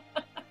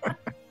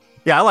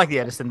 Yeah, I like the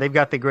Edison. They've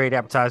got the great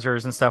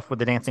appetizers and stuff with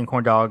the dancing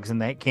corn dogs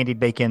and the candied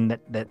bacon,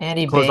 that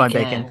clothesline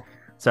bacon.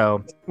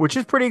 So, which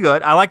is pretty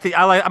good.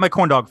 I'm a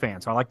corn dog fan,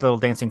 so I like the little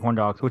dancing corn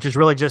dogs, which is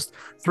really just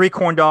 3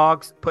 corn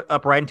dogs put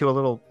upright into a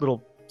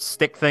little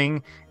stick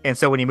thing, and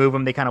so when you move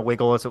them, they kind of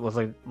wiggle as it was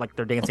like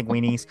they're dancing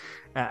weenies.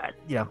 I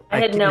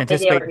had no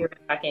idea what you were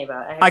talking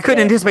about. I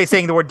couldn't anticipate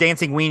saying the word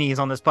dancing weenies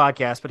on this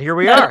podcast, but here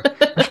we are.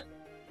 So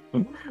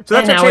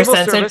that's now our we're table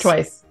censored service.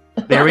 twice.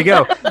 There we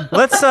go.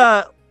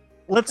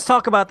 Let's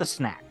talk about the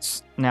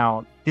snacks.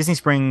 Now, Disney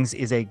Springs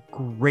is a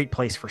great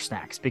place for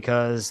snacks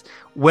because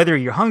whether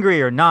you're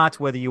hungry or not,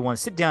 whether you want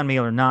a sit-down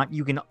meal or not,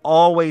 you can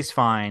always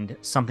find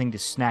something to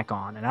snack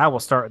on. And I will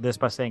start this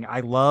by saying I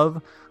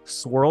love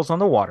Swirls on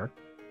the Water,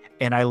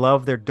 and I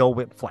love their Dole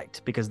Whip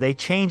flight because they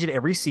change it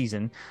every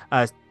season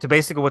to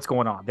basically what's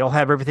going on. They'll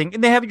have everything,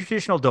 and they have your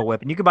traditional Dole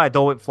Whip, and you can buy a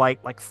Dole Whip flight,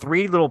 like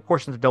 3 little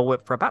portions of Dole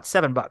Whip for about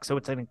 $7. So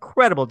it's an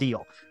incredible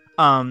deal.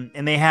 And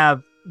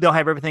they'll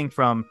have everything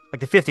from like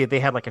the 50th. They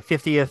had like a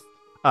 50th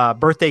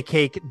birthday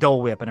cake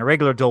Dole Whip and a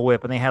regular Dole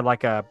Whip, and they had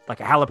like a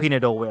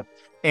jalapeno Dole Whip.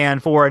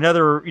 And for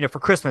another, for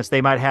Christmas, they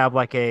might have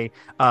like a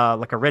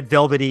red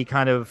velvety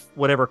kind of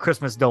whatever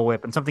Christmas Dole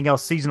Whip and something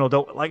else seasonal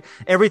Dole. Like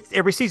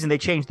every season they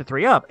change the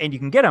 3 up, and you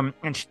can get them,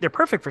 and they're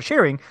perfect for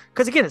sharing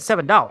because again it's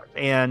 $7,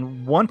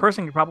 and one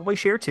person can probably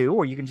share 2,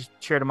 or you can just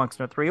share it amongst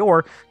the 3,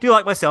 or do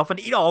like myself and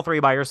eat all 3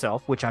 by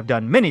yourself, which I've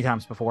done many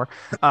times before.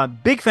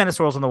 Big fan of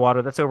Swirls on the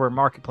Water. That's over at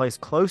Marketplace,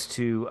 close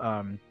to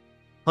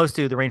the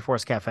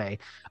Rainforest Cafe.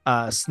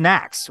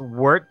 Snacks.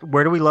 Where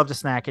do we love to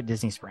snack at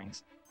Disney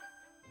Springs?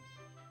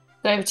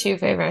 I have 2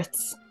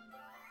 favorites.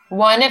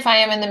 One, if I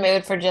am in the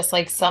mood for just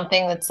like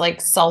something that's like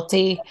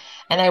salty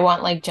and I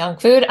want like junk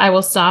food, I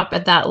will stop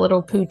at that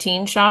little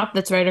poutine shop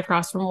that's right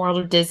across from World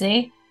of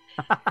Disney.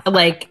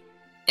 I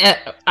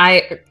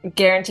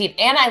guaranteed.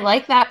 And I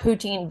like that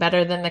poutine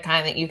better than the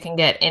kind that you can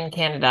get in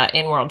Canada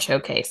in World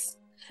Showcase.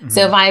 Mm-hmm.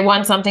 So if I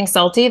want something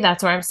salty,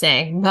 that's where I'm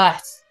staying.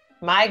 But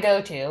my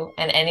go-to,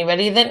 and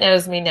anybody that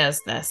knows me knows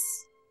this,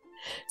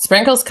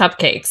 Sprinkles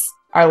cupcakes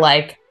are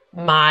like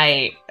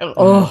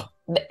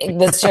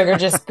the sugar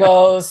just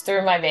goes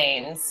through my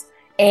veins.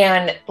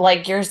 And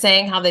like you're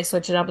saying how they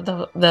switch it up with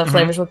the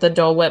flavors with the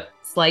Dole Whip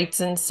flights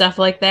and stuff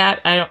like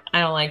that. I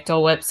don't like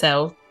Dole Whip,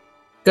 so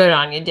good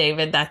on you,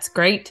 David. That's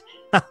great.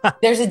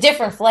 There's a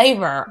different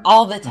flavor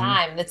all the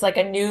time. That's like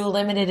a new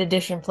limited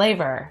edition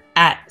flavor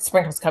at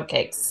Sprinkles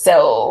Cupcakes.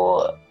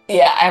 So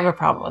yeah, I have a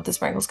problem with the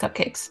Sprinkles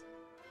Cupcakes.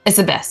 It's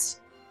the best.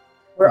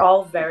 We're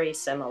all very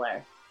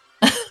similar.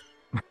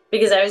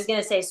 Because I was going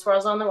to say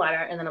Swirls on the Water,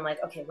 and then I'm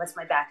like, okay, what's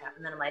my backup?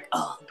 And then I'm like,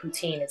 oh, the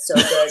poutine, it's so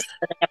good. And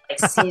then I have like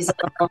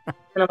seasonal. And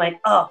I'm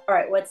like, oh, all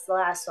right, what's the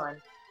last one?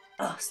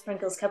 Oh,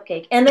 Sprinkles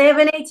Cupcake. And they have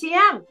an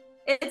ATM.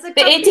 The ATM is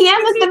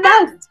the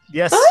best.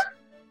 Yes.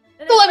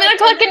 It's 11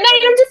 o'clock at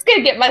night. I'm just going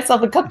to get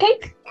myself a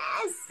cupcake.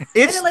 Yes.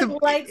 And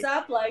it lights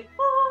up like,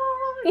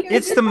 oh.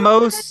 It's the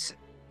most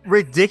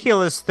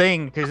ridiculous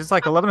thing because it's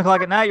like 11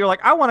 o'clock at night. You're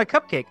like, I want a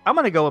cupcake. I'm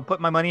going to go and put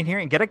my money in here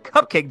and get a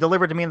cupcake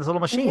delivered to me in this little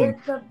machine,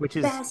 which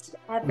is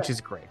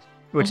great,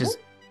 which is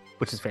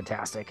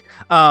fantastic.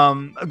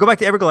 Go back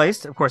to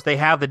Everglazed. Of course, they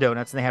have the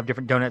donuts and they have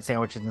different donut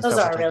sandwiches and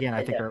stuff, which again,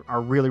 I think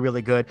are really,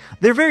 really good.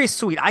 They're very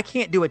sweet. I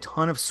can't do a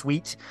ton of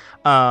sweet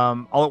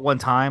all at one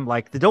time.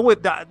 Like the Dole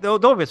Whip, the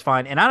Dole Whip is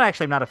fine. And I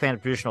actually am not a fan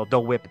of traditional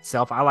Dole Whip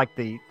itself. I like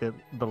the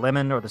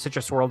lemon or the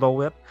citrus swirl Dole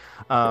Whip.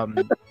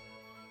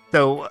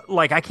 So,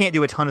 like, I can't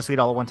do a ton of sweet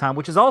all at one time,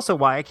 which is also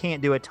why I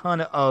can't do a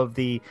ton of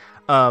the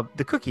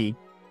cookie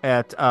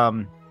at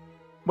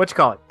what you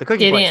call it, the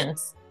cookie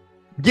Gideon's. place.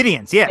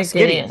 Gideon's, yes,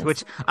 Gideon's, Gideon's.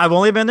 which I've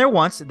only been there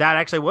once. That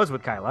actually was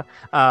with Kyla.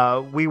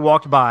 We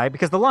walked by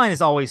because the line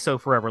is always so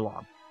forever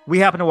long. We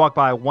happened to walk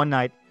by one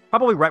night,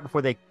 probably right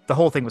before the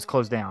whole thing was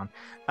closed down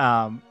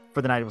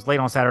for the night. It was late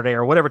on Saturday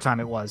or whatever time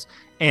it was.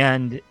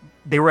 And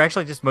they were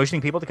actually just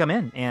motioning people to come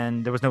in,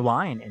 and there was no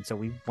line. And so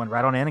we went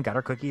right on in and got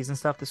our cookies and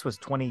stuff. This was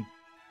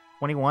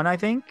 2021, I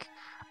think.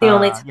 The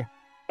only time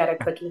I got a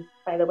cookie,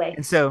 by the way.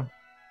 And so,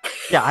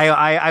 yeah,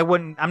 I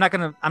wouldn't. I'm not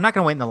gonna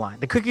wait in the line.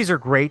 The cookies are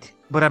great,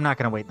 but I'm not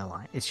gonna wait in the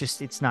line.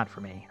 It's not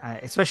for me.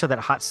 Especially that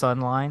hot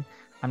sun line.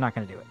 I'm not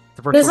gonna do it.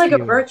 There's like a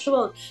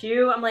virtual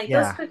queue. I'm like,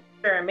 those cookies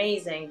are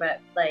amazing,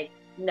 but like,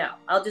 no,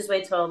 I'll just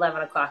wait till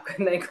 11 o'clock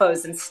when they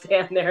close and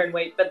stand there and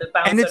wait for the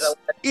bouncer. And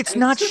it's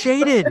not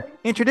shaded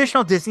in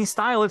traditional Disney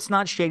style. It's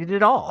not shaded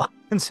at all.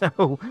 And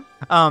so,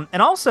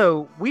 and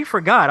also we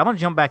forgot. I'm gonna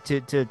jump back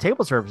to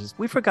table services.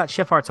 We forgot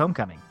Chef Hart's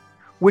Homecoming,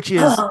 which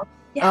is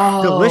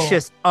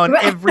delicious on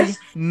every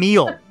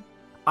meal.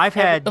 I've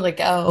had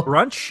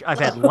brunch, I've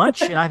had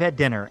lunch, and I've had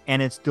dinner,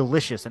 and it's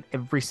delicious. And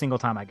every single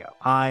time I go,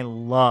 I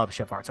love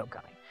Chef Hart's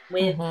Homecoming.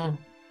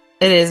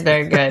 It is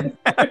very good.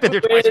 I've been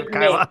there twice with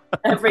Kyla.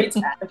 Every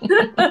time.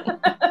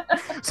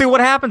 See, what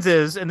happens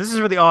is, and this is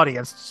for the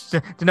audience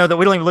to know that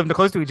we don't even live too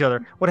close to each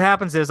other. What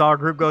happens is our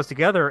group goes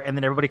together, and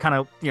then everybody kind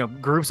of,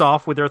 groups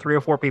off with their 3 or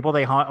 4 people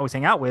they always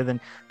hang out with. And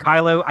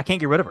Kyla, I can't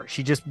get rid of her.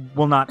 She just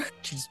will not.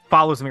 She just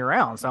follows me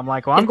around. So I'm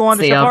like, well, I'm going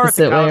to Chef Arts.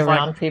 And Kyla's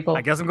like, people.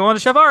 I guess I'm going to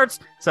Chef Arts.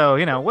 So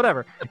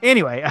whatever.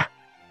 Anyway.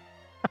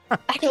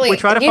 Actually, you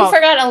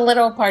forgot a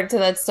little part to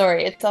that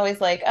story. It's always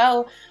like,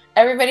 oh,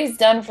 everybody's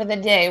done for the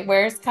day.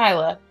 Where's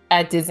Kyla?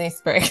 At Disney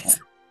Springs.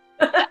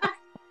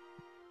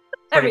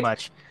 Pretty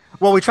much.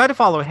 Well, we tried to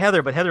follow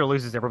Heather, but Heather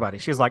loses everybody.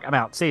 She's like, I'm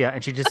out. See ya.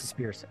 And she just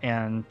disappears.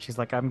 And she's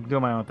like, I'm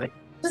doing my own thing.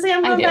 Just like,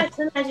 I'm going back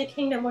to the Magic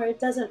Kingdom where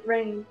it doesn't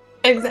rain.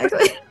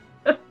 Exactly.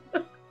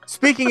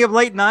 Speaking of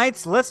late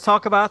nights, let's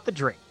talk about the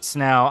drinks.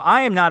 Now,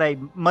 I am not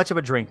much of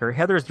a drinker.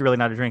 Heather is really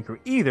not a drinker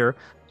either.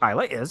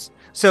 Kyla is.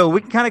 So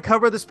we can kind of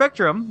cover the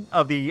spectrum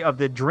of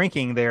the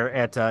drinking there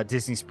at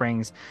Disney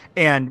Springs.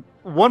 And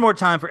one more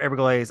time for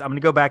Everglades, I'm going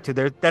to go back to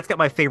there. That's got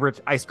my favorite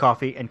iced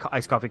coffee and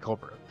iced coffee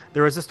cold brew.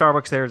 There is a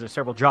Starbucks there. There's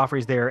several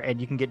Joffreys there, and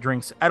you can get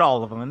drinks at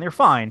all of them, and they're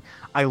fine.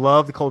 I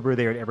love the cold brew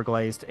there at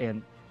Everglades,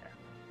 and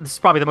this is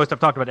probably the most I've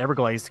talked about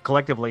Everglades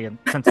collectively and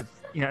since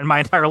in my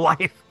entire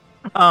life.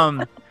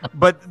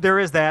 But there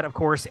is that, of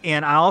course,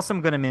 and I also am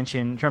going to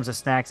mention in terms of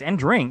snacks and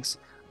drinks,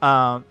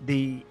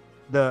 the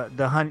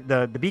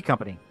bee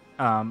company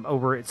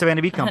over at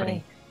Savannah Bee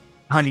Company.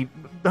 The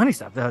honey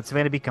stuff, the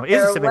Savannah Bee Company.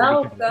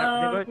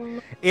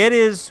 It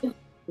is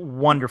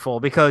wonderful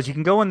because you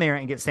can go in there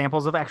and get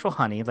samples of actual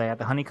honey. They have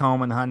the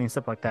honeycomb and the honey and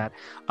stuff like that.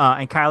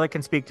 And Kyla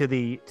can speak to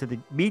the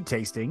mead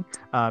tasting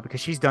because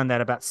she's done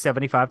that about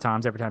 75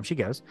 times every time she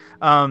goes.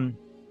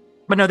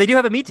 But no, they do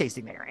have a mead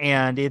tasting there,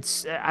 and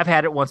I've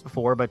had it once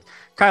before. But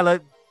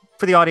Kyla,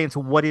 for the audience,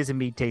 what is a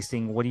mead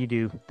tasting? What do you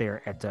do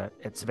there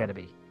at Savannah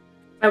Bee?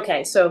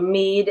 Okay, so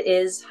mead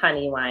is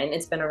honey wine.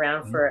 It's been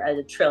around for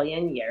a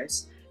trillion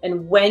years.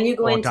 And when you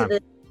go into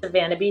the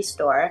Savannah Bee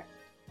store,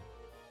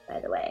 by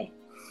the way,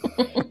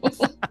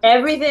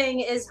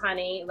 everything is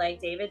honey. Like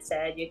David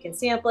said, you can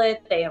sample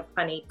it. They have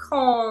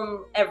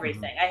honeycomb,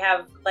 everything. I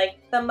have like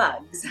the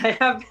mugs. I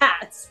have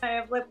hats. I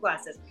have lip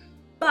glosses.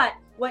 But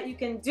what you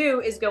can do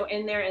is go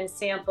in there and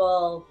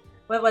sample,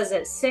 what was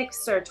it,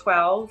 6 or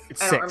 12?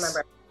 I don't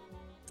remember.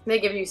 They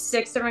give you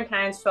 6 different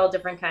kinds, 12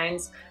 different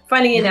kinds.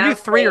 Funny enough, you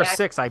do 3 or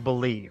 6, I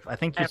believe. I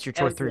think it's your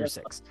choice, 3 or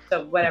 6.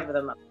 So whatever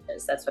the moment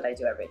is, that's what I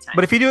do every time.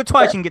 But if you do it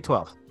twice, you can get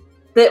 12.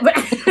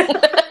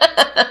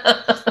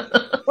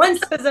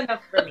 Once is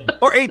enough for me.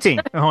 Or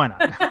 18. Why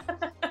not?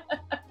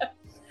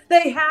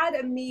 They had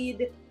a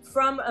mead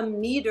from a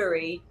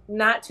meadery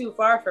not too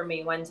far from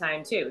me one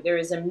time too. There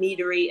is a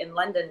meadery in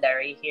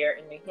Londonderry here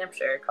in New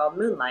Hampshire called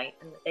Moonlight,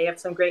 and they have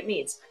some great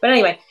meads. But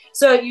anyway,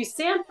 so you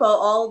sample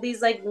all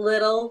these like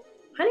little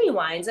honey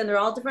wines, and they're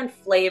all different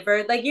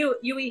flavored. Like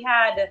we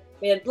had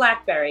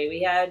blackberry,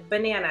 we had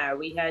banana,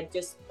 we had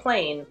just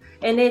plain,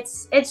 and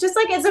it's just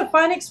like it's a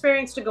fun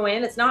experience to go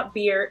in. It's not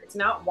beer, it's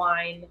not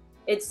wine,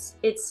 it's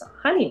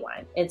honey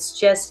wine. It's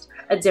just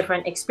a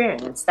different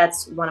experience.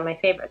 That's one of my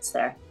favorites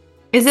there.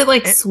 Is it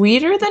like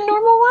sweeter than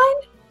normal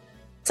wine?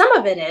 Some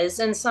of it is,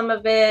 and some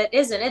of it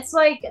isn't. It's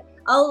like,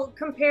 I'll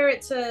compare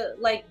it to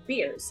like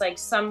beers. Like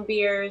some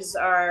beers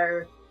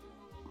are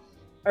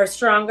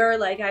stronger,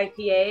 like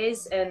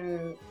IPAs,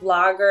 and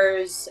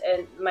lagers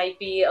and might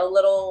be a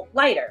little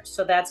lighter.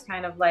 So that's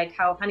kind of like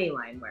how honey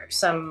wine works.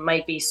 Some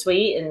might be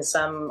sweet and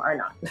some are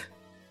not.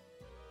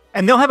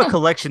 And they'll have a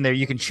collection there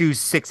you can choose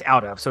 6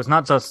 out of. So it's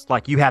not just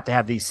like you have to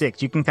have these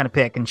 6. You can kind of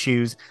pick and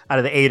choose out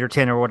of the 8 or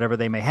 10 or whatever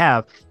they may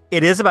have.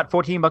 It is about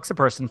 $14 a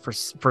person for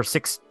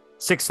 6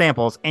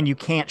 samples, and you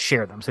can't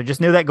share them. So just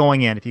know that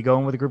going in. If you go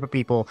in with a group of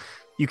people,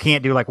 you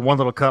can't do like one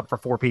little cup for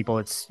 4 people.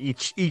 It's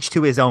each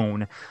to his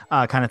own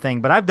kind of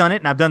thing. But I've done it,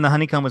 and I've done the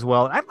honeycomb as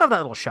well. I love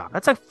that little shop.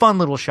 That's a fun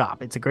little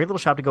shop. It's a great little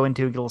shop to go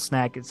into, get a little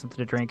snack, get something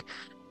to drink.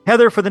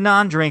 Heather, for the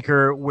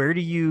non-drinker, where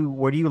do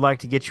you like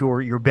to get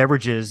your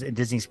beverages in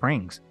Disney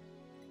Springs?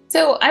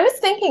 So I was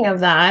thinking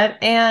of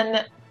that,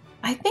 and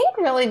I think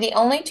really the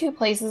only two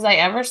places I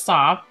ever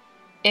saw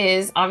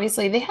is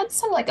obviously they had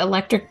some like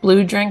electric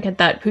blue drink at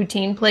that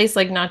poutine place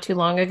like not too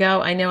long ago.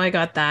 I know I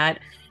got that.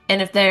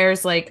 And if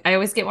there's like I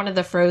always get one of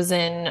the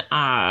frozen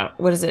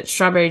what is it,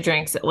 strawberry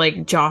drinks at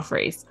like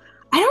Joffrey's.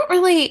 I don't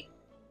really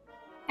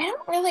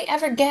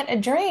ever get a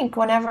drink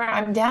whenever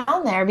I'm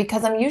down there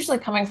because I'm usually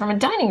coming from a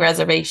dining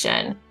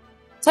reservation.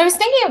 So I was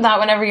thinking of that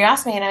whenever you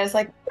asked me, and I was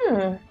like,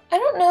 I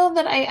don't know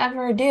that I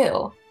ever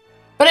do.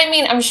 But I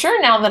mean, I'm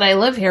sure now that I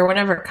live here,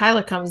 whenever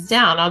Kyla comes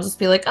down, I'll just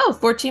be like, oh,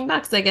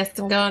 $14. I guess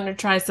I'm going to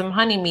try some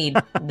honey mead.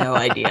 No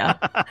idea.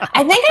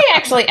 I think I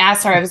actually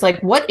asked her, I was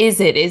like, what is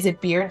it? Is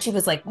it beer? And she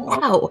was like,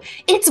 no,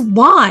 it's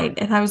wine.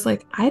 And I was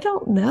like, I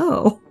don't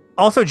know.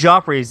 Also,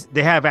 Joffrey's,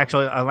 they have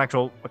actually an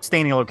actual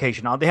standing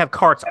location. They have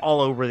carts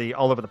all over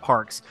the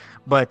parks,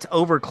 but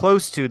over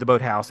close to the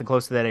Boathouse and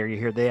close to that area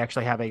here, they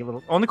actually have a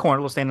little on the corner,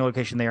 little standing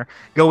location there.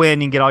 Go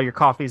in and get all your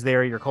coffees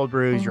there, your cold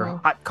brews, your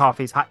hot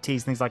coffees, hot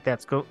teas, things like that.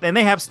 It's cool. And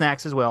they have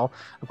snacks as well,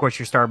 of course,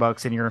 your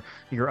Starbucks and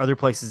your other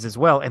places as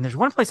well. And there's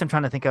one place I'm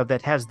trying to think of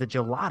that has the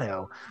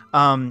gelato.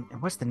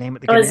 What's the name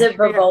of the? Oh, is it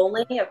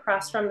Vivoli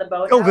across from the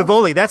Boathouse? Oh,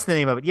 Vivoli, that's the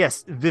name of it.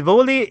 Yes,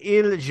 Vivoli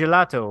il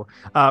Gelato,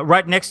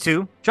 right next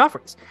to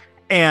Joffrey's.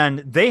 And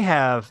they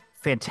have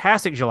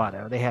fantastic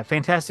gelato. They have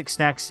fantastic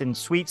snacks and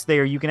sweets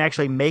there. You can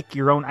actually make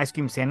your own ice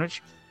cream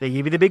sandwich. They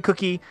give you the big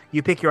cookie.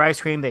 You pick your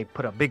ice cream. They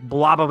put a big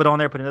blob of it on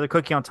there, put another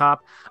cookie on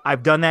top.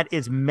 I've done that.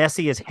 It's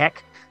messy as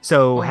heck.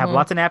 So have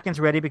lots of napkins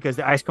ready because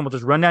the ice cream will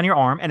just run down your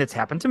arm. And it's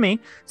happened to me.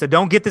 So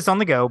don't get this on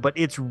the go, but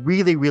it's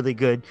really, really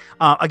good.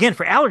 Again,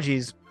 for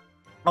allergies,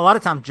 a lot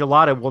of times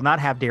gelato will not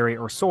have dairy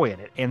or soy in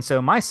it. And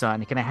so my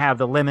son can have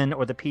the lemon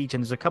or the peach,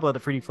 and there's a couple of the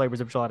fruity flavors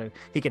of gelato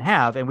he can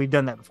have. And we've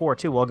done that before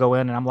too. We'll go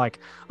in and I'm like,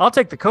 I'll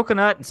take the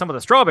coconut and some of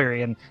the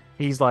strawberry. And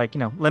he's like,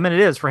 lemon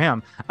it is for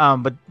him.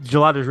 But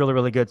gelato is really,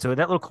 really good. So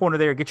that little corner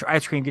there, get your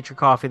ice cream, get your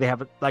coffee. They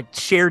have like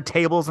shared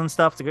tables and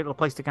stuff. It's a good little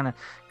place to kind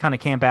of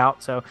camp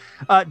out. So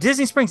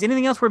Disney Springs,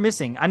 anything else we're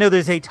missing? I know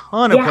there's a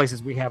ton of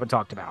places we haven't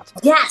talked about.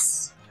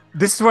 Yes.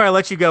 This is where I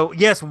let you go.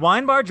 Yes,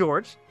 Wine Bar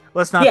George.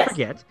 Let's not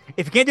forget.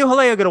 If you can't do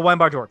Haleo, go to Wine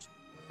Bar George.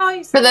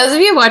 For those of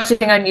you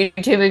watching on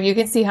YouTube, if you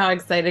can see how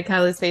excited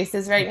Kyla's face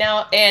is right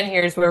now, and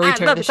here's where we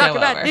turn the show over.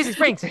 About Disney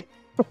Springs.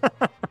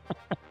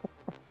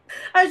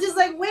 I was just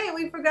like, wait,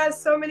 we forgot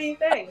so many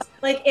things.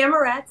 Like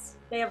Amorette's,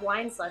 they have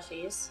wine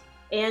slushies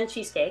and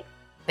cheesecake.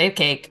 They have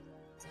cake.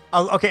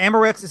 Okay,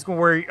 Amorette's is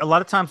where a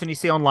lot of times when you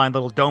see online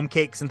little dome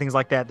cakes and things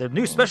like that, the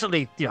new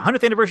specialty,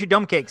 100th anniversary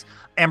dome cakes,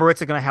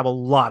 Amorette's are going to have a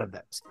lot of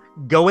those.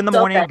 Go in the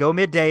morning, go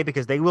midday,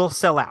 because they will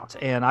sell out.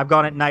 And I've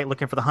gone at night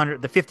looking for the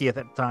 50th at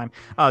the time.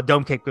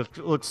 Dome cake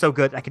looked so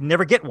good. I could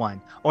never get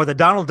one. Or the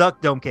Donald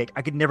Duck dome cake.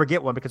 I could never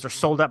get one because they're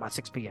sold out by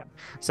 6 p.m.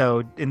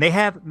 So, and they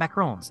have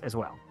macarons as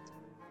well.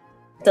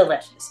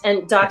 Delicious.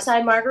 And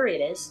Dockside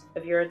margaritas,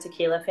 if you're a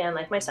tequila fan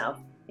like myself,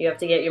 you have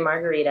to get your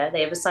margarita.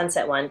 They have a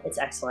sunset one. It's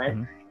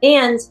excellent.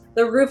 And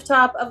the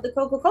rooftop of the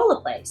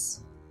Coca-Cola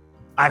place.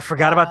 I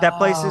forgot about that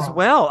place as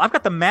well. I've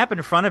got the map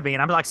in front of me,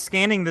 and I'm like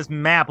scanning this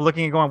map,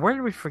 looking and going, where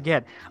did we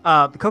forget?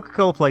 The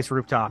Coca-Cola place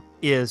rooftop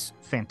is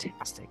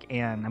fantastic,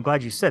 and I'm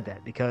glad you said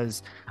that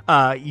because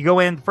you go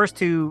in, the first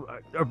two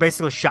are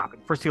basically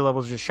shopping. First two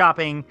levels are just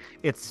shopping.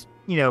 It's,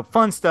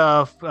 fun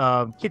stuff,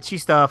 kitschy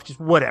stuff, just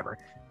whatever.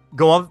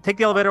 Take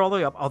the elevator all the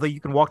way up, although you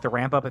can walk the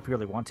ramp up if you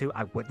really want to.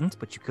 I wouldn't,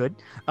 but you could.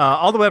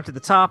 All the way up to the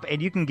top,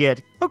 and you can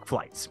get Coke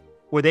flights,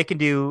 where they can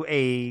do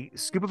a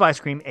scoop of ice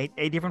cream,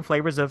 eight different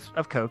flavors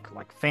of Coke,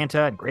 like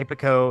Fanta and Grape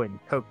Coke and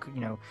Coke,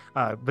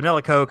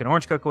 vanilla Coke and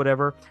orange Coke,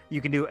 whatever.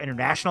 You can do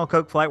international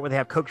Coke flight where they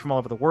have Coke from all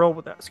over the world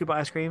with a scoop of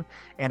ice cream.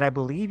 And I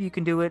believe you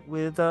can do it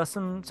with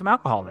some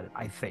alcohol in it,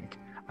 I think.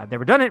 I've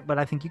never done it, but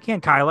I think you can.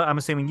 Kyla, I'm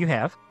assuming you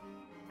have.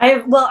 I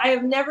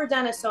have never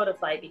done a soda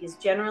flight because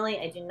generally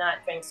I do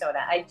not drink soda.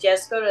 I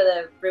just go to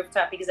the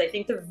rooftop because I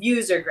think the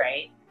views are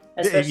great.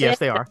 Yes,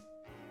 they are.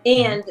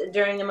 And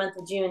during the month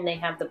of June, they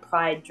have the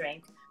Pride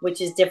drink,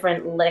 which is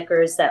different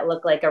liquors that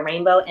look like a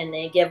rainbow, and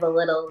they give a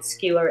little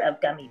skewer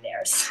of gummy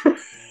bears.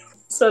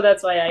 So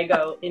that's why I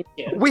go in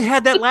June. We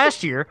had that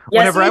last year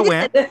whenever I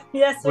went.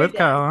 Yes, with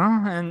Kyle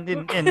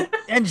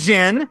and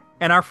Jen,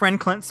 and our friend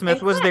Clint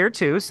Smith was there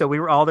too. So we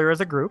were all there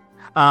as a group.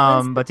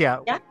 But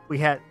we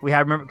had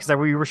remember because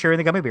we were sharing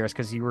the gummy bears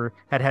because you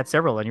had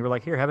several, and you were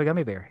like, here, have a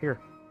gummy bear. Here,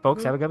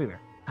 folks, have a gummy bear.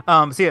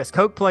 So yes,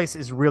 Coke Place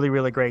is really,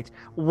 really great.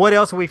 What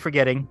else are we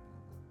forgetting?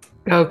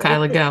 Go,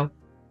 Kyla, go.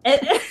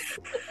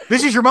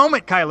 This is your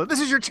moment, Kyla.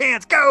 This is your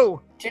chance.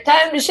 Go. It's your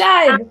time to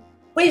shine.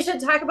 We should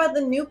talk about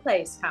the new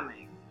place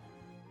coming.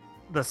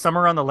 The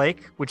Summer on the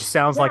Lake, which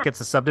sounds like it's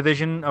a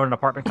subdivision or an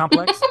apartment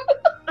complex.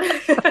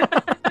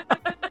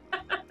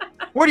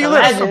 Where do you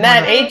live? Imagine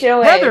that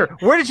HOA. Heather,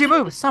 where did you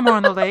move? Summer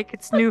on the Lake.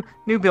 It's new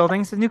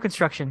buildings, new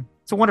construction.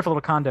 It's a wonderful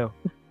little condo.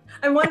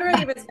 I'm wondering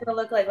if it's going to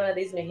look like one of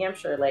these New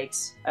Hampshire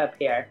lakes up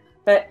here.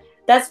 But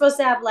that's supposed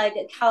to have like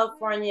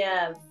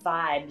California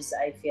vibes,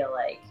 I feel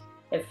like.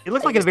 If It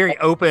looks I like a just very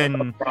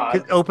open,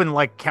 abroad.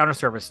 like counter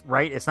service,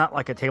 right? It's not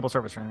like a table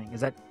service or anything. Is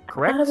that I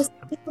correct? thought it was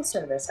table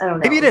service. I don't know.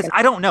 Maybe it is.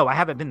 I don't know. I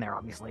haven't been there,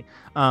 obviously.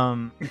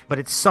 But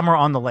it's somewhere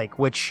on the lake,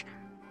 which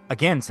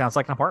again sounds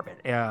like an apartment.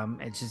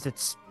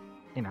 It's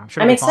I'm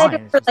sure I'm it'll be excited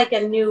fine. for like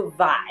a new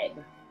vibe,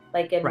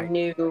 like a Right.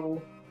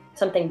 new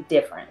something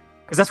different.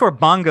 Because that's where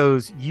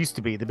bongos used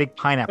to be, the big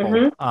pineapple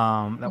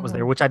Mhm. that was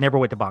there, which I never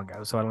went to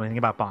bongos, so I don't know anything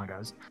about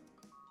bongos.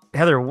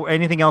 Heather,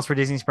 anything else for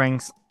Disney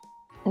Springs?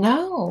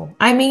 No,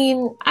 I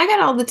mean, I got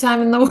all the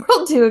time in the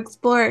world to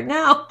explore it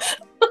now.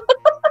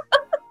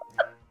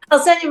 I'll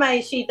send you my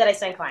sheet that I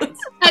send clients.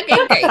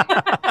 Okay, great.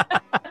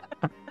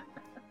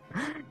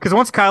 Because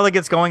once Kyla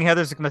gets going,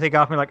 Heather's going to take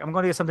off and be like, I'm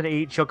going to get something to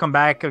eat. She'll come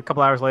back a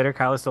couple hours later.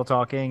 Kyla's still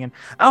talking. And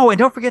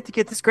don't forget to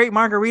get this great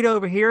margarita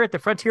over here at the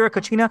Frontiera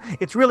Cochina.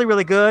 It's really,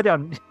 really good.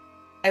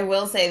 I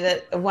will say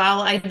that while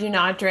I do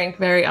not drink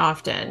very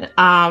often,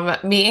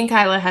 me and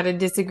Kyla had a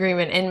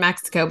disagreement in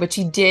Mexico, but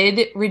she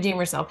did redeem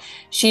herself.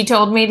 She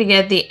told me to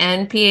get the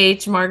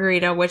NPH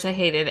margarita, which I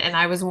hated, and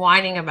I was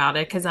whining about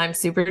it because I'm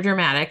super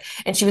dramatic.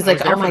 And she was I was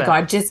like, there "Oh for my that.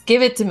 God, just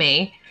give it to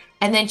me."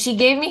 And then she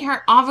gave me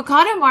her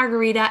avocado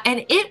margarita,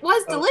 and it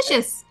was Okay.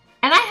 delicious.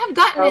 And I have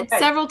gotten it Okay.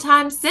 several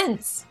times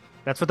since.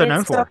 That's what they're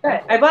known It's so for.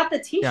 good. I bought the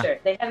T-shirt.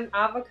 They had an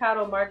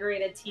avocado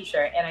margarita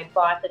T-shirt, and I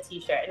bought the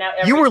T-shirt. And now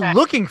You every were time-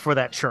 looking for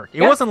that shirt.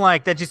 It Yep. wasn't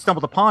like that you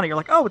stumbled upon it. You're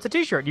like, oh, it's a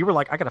T-shirt. You were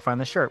like, I got to find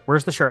this shirt.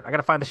 Where's the shirt? I got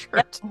to find the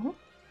shirt.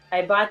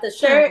 I bought the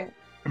shirt,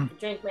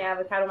 drink my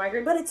avocado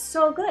margarita, but it's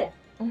so good.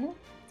 So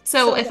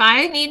So if good.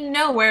 I need to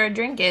know where a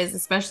drink is,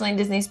 especially in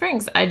Disney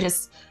Springs, I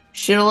just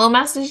shoot a little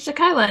message to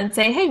Kyla and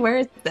say, "Hey, where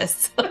is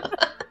this?"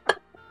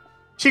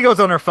 She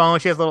goes on her phone.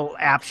 She has a little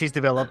app she's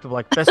developed of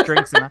like best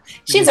drinks. And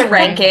She's a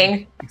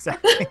ranking.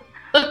 Exactly.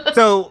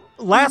 So,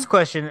 last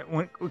question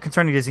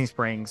concerning Disney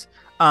Springs.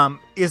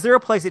 Is there a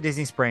place at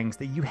Disney Springs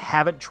that you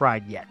haven't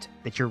tried yet,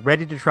 that you're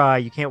ready to try,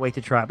 you can't wait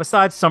to try,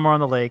 besides Summer on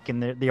the Lake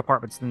and the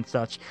apartments and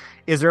such?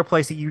 Is there a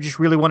place that you just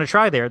really want to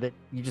try there that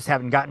you just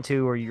haven't gotten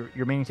to or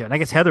you're meaning to? And I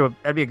guess Heather,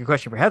 that'd be a good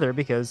question for Heather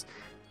because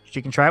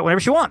she can try it whenever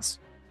she wants.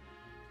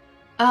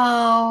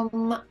 I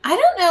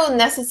don't know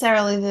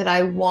necessarily that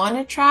I want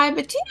to try,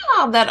 but do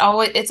you know how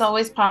it's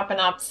always popping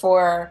up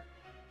for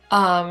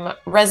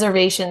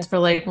reservations for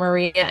like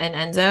Maria and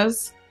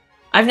Enzo's?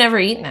 I've never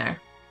eaten there.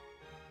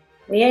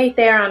 We ate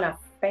there on a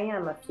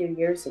fam a few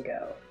years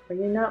ago. Were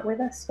you not with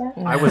us yet?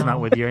 I was No.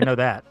 not with you. I know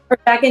that.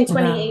 Back in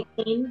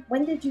 2018.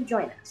 When did you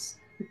join us?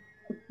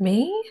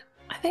 Me?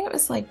 I think it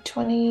was like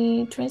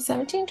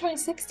 2017,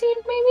 2016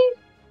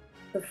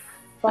 maybe?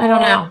 I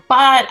don't know.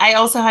 But I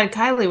also had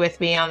Kylie with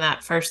me on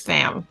that first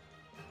fam.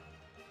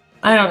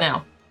 I don't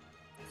know.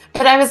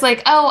 But I was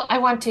like, oh, I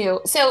want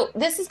to. So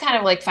this is kind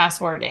of like fast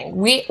forwarding.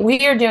 We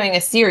are doing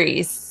a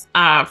series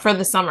for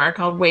the summer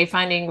called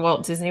Wayfinding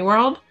Walt Disney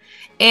World.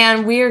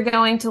 And we are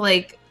going to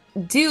like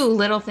do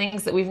little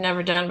things that we've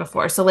never done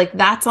before. So like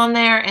that's on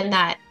there. And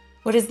that,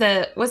 what's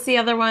the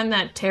other one?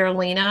 That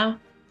Terralina?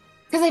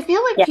 Because I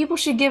feel like people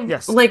should give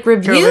like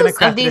reviews Carolina of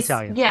Crafted these.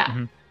 Italian. Yeah.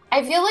 Mhm.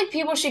 I feel like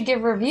people should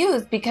give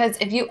reviews because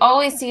if you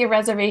always see a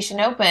reservation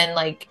open,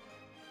 like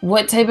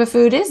what type of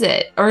food is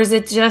it? Or is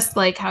it just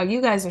like how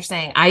you guys are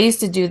saying? I used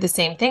to do the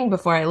same thing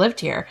before I lived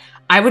here.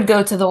 I would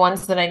go to the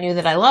ones that I knew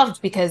that I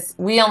loved because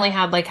we only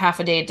had like half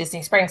a day at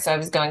Disney Springs, so I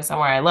was going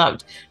somewhere I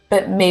loved.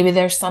 But maybe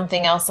there's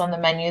something else on the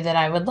menu that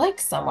I would like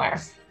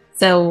somewhere.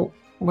 So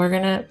we're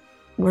gonna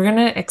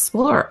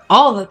explore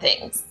all the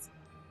things.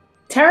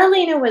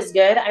 Terralina was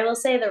good. I will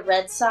say the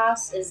red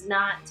sauce is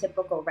not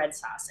typical red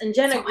sauce. And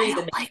Jen So I agreed with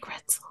don't me. like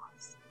red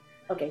sauce.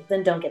 Okay,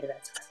 then don't get the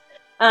red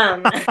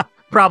sauce.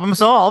 Problem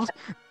solved.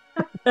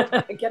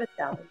 Get a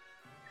salad.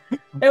 It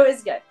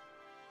was good.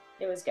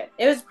 It was good.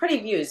 It was pretty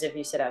views if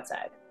you sit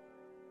outside.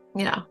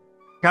 Yeah.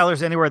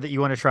 Kyler's anywhere that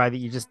you want to try that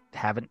you just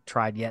haven't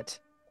tried yet?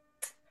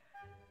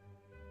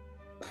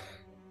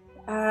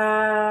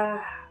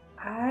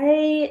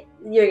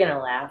 You're gonna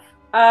laugh.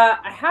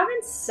 I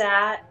haven't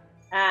sat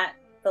at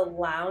the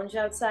lounge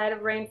outside of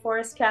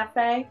Rainforest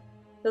Cafe.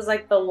 There's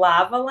like the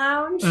lava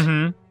lounge.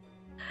 Mm-hmm.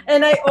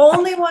 And I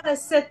only want to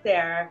sit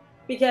there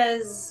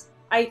because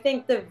I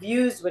think the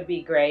views would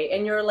be great.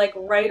 And you're like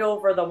right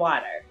over the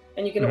water.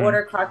 And you can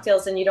order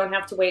cocktails and you don't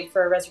have to wait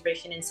for a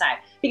reservation inside.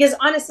 Because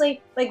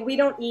honestly, like we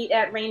don't eat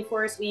at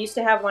Rainforest. We used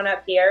to have one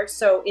up here.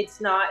 So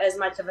it's not as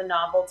much of a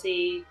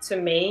novelty to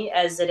me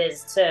as it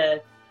is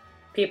to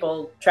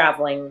people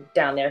traveling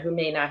down there who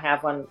may not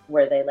have one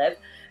where they live.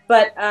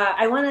 But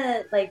I want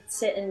to like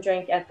sit and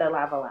drink at the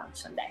Lava Lounge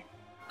someday.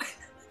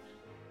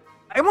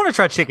 I want to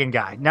try Chicken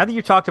Guy. Now that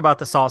you talked about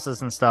the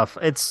sauces and stuff,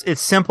 it's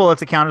simple.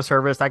 It's a counter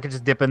service. I could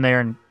just dip in there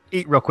and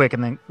eat real quick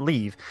and then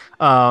leave.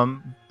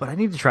 But I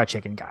need to try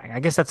Chicken Guy. I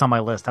guess that's on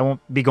my list. I won't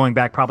be going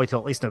back probably till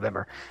at least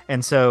November.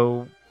 And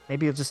so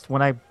maybe it's just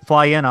when I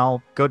fly in,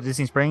 I'll go to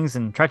Disney Springs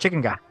and try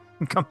Chicken Guy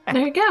and come back.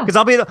 There you go. Because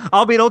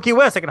I'll be at Old Key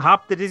West. I can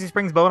hop the Disney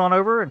Springs boat on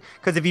over. And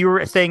because if you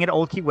were staying at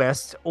Old Key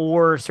West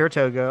or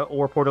Saratoga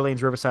or Port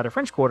Orleans, Riverside, or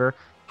French Quarter,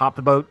 hop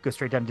the boat, go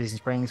straight down to Disney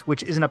Springs,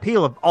 which is an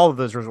appeal of all of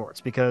those resorts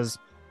because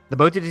the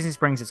boat to Disney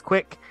Springs is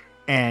quick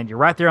and you're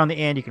right there on the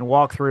end. You can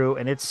walk through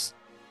and it's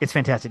It's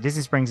fantastic.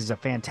 Disney Springs is a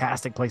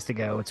fantastic place to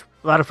go. It's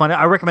a lot of fun.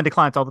 I recommend to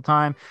clients all the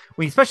time.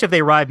 Especially if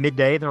they arrive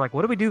midday, they're like,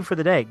 "What do we do for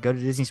the day?" Go to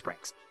Disney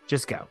Springs.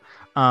 Just go.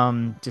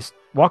 Just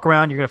walk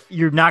around.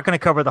 You're not gonna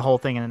cover the whole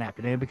thing in an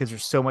afternoon because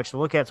there's so much to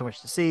look at, so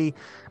much to see.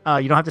 You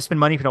don't have to spend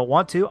money if you don't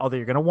want to, although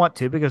you're gonna want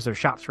to because there's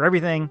shops for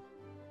everything.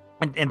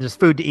 And there's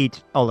food to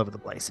eat all over the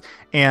place.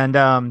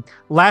 And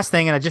last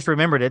thing, and I just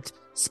remembered it,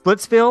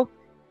 Splitsville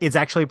is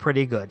actually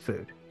pretty good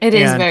food. It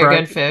is very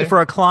good food.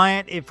 For a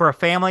client, for a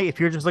family,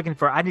 if you're just looking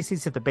for, I just need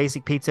the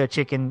basic pizza,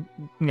 chicken,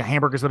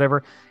 hamburgers,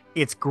 whatever,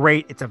 it's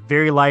great. It's a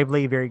very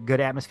lively, very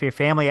good atmosphere,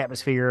 family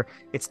atmosphere.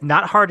 It's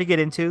not hard to get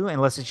into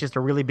unless it's just a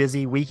really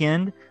busy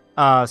weekend.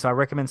 So I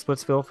recommend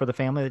Splitsville for the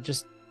family that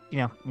just,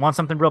 want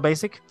something real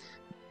basic.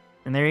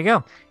 And there you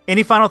go.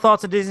 Any final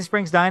thoughts on Disney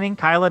Springs dining?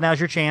 Kyla, now's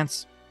your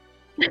chance.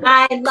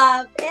 I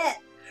love it.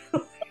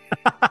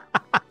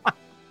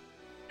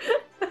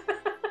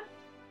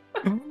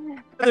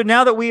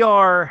 Now that we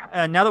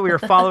are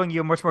following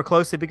you much more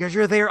closely because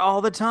you're there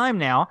all the time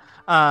now,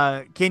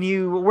 where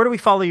do we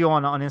follow you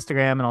on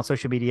Instagram and on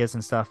social medias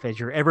and stuff as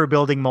your ever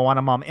building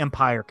Moana Mom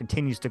empire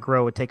continues to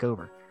grow and take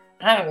over?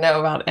 I don't know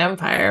about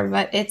empire,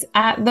 but it's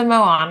at the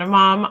Moana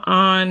Mom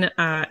on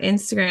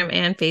Instagram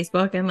and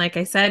Facebook. And like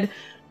I said,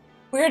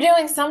 we're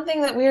doing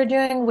something that we are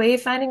doing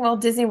wayfinding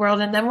Walt Disney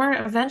World, and then we're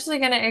eventually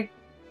going to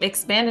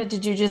expand it to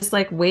do just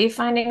like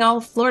wayfinding all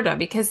of Florida,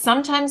 because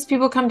sometimes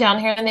people come down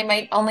here and they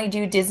might only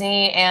do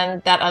Disney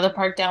and that other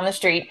park down the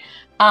street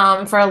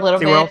for a little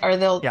bit, or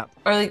they'll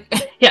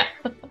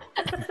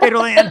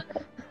Faderland.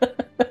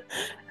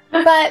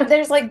 But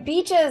there's like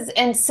beaches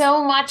and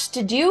so much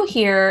to do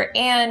here,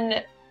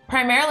 and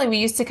primarily we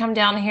used to come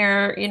down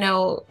here,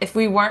 if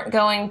we weren't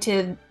going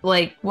to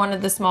like one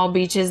of the small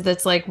beaches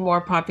that's like more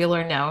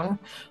popular known,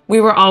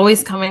 we were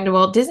always coming to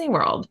Walt Disney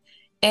World.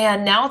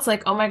 And now it's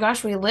like, oh my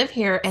gosh, we live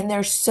here and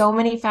there's so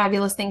many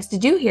fabulous things to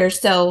do here.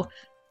 So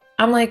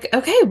I'm like,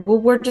 okay, well,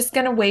 we're just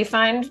going to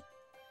wayfind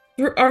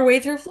our way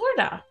through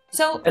Florida.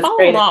 So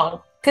follow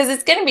along, because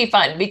it's going to be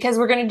fun, because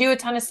we're going to do a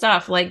ton of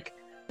stuff like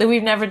that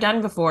we've never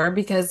done before,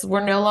 because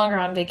we're no longer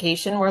on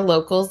vacation. We're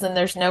locals and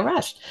there's no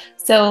rush.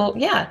 So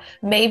yeah,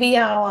 maybe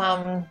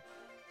I'll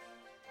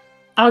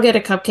get a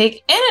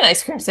cupcake and an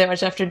ice cream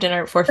sandwich after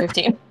dinner at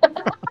 4:15.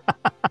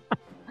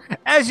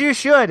 As you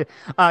should.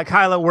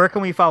 Kyla, where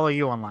can we follow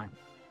you online?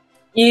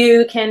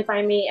 You can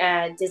find me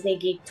at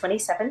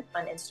DisneyGeek27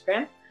 on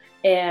Instagram,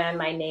 and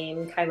my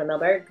name, Kyla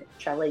Milberg,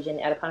 travel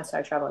agent at Upon a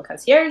Star Travel and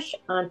Concierge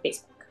on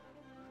Facebook.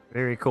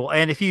 Very cool.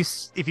 And if you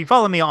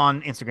follow me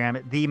on Instagram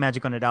at The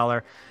Magic on a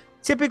Dollar,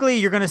 typically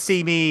you're going to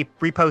see me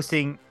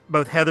reposting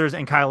both Heather's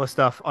and Kyla's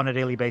stuff on a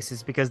daily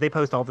basis because they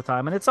post all the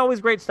time, and it's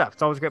always great stuff.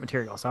 It's always great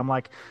material. So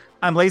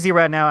I'm lazy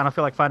right now. I don't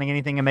feel like finding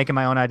anything and making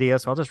my own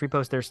ideas, so I'll just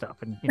repost their stuff,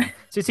 and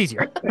so it's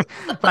easier.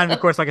 Find me,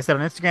 of course, like I said,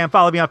 on Instagram.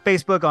 Follow me on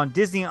Facebook on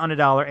Disney on a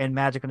Dollar and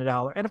Magic on a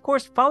Dollar, and of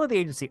course, follow the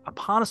agency.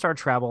 Upon a Star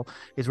Travel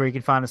is where you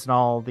can find us on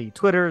all the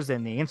Twitters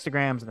and the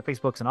Instagrams and the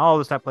Facebooks and all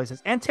those type of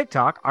places, and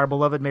TikTok. Our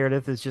beloved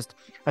Meredith is just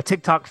a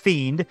TikTok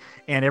fiend,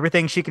 and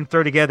everything she can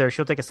throw together,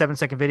 she'll take a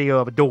 7-second video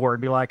of a door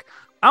and be like,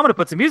 I'm going to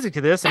put some music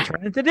to this and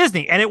turn it into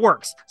Disney. And it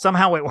works.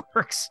 Somehow it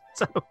works.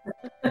 So,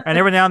 and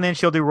every now and then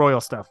she'll do royal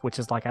stuff, which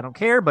is like, I don't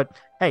care, but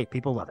hey,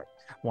 people love it.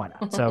 Why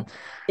not? So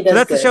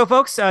that's the show,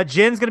 folks.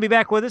 Jen's going to be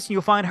back with us.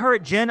 You'll find her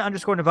at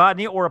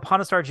Jenn_Novotny or Upon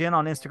a Star Jen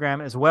on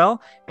Instagram as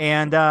well.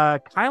 And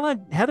Kyla,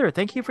 Heather,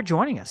 thank you for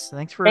joining us.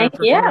 Thank you.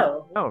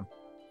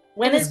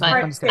 When is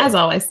part 2? As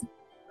always.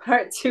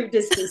 Part 2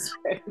 Disney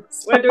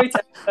Springs. When do we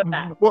talk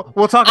about that?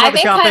 We'll talk about the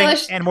shopping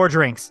and more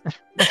drinks.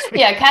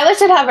 Yeah, Kyla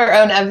should have her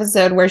own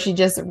episode where she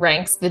just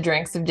ranks the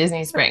drinks of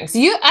Disney Springs.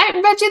 I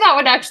bet you that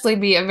would actually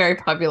be a very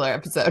popular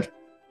episode.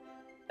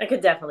 I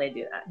could definitely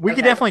do that. We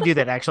could definitely do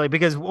that, actually,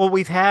 because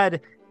we've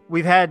had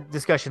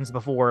discussions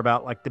before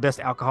about like the best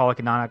alcoholic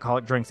and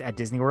non-alcoholic drinks at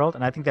Disney World,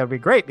 and I think that would be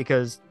great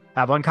because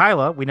have on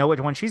Kyla, we know which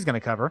one she's going to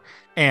cover,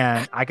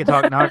 and I could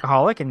talk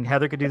non-alcoholic, and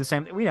Heather could do the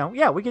same. We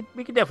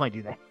could definitely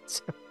do that.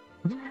 So,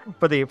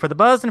 for the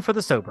buzz and for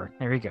the sober.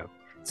 There you go.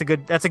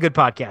 That's a good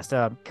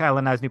podcast. Kyla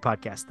and I's new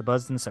podcast, The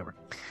Buzz and the Sober.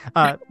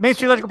 Main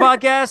Street Electrical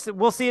Podcast.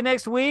 We'll see you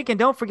next week. And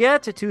don't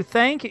forget to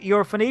thank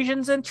your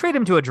Phoenicians and treat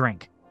them to a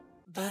drink.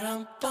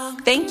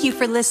 Thank you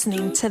for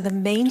listening to the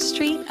Main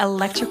Street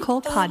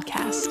Electrical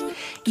Podcast.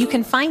 You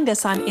can find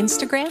us on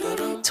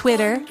Instagram,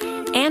 Twitter,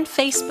 and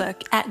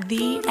Facebook at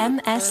the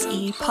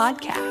MSE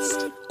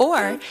Podcast,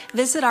 or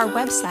visit our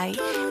website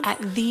at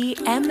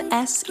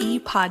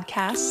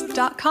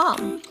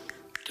themsepodcast.com.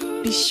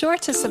 Be sure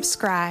to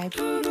subscribe,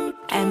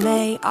 and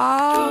may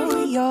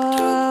all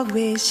your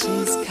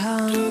wishes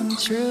come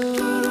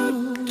true.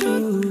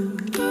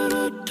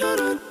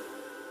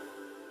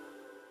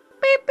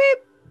 Beep, beep.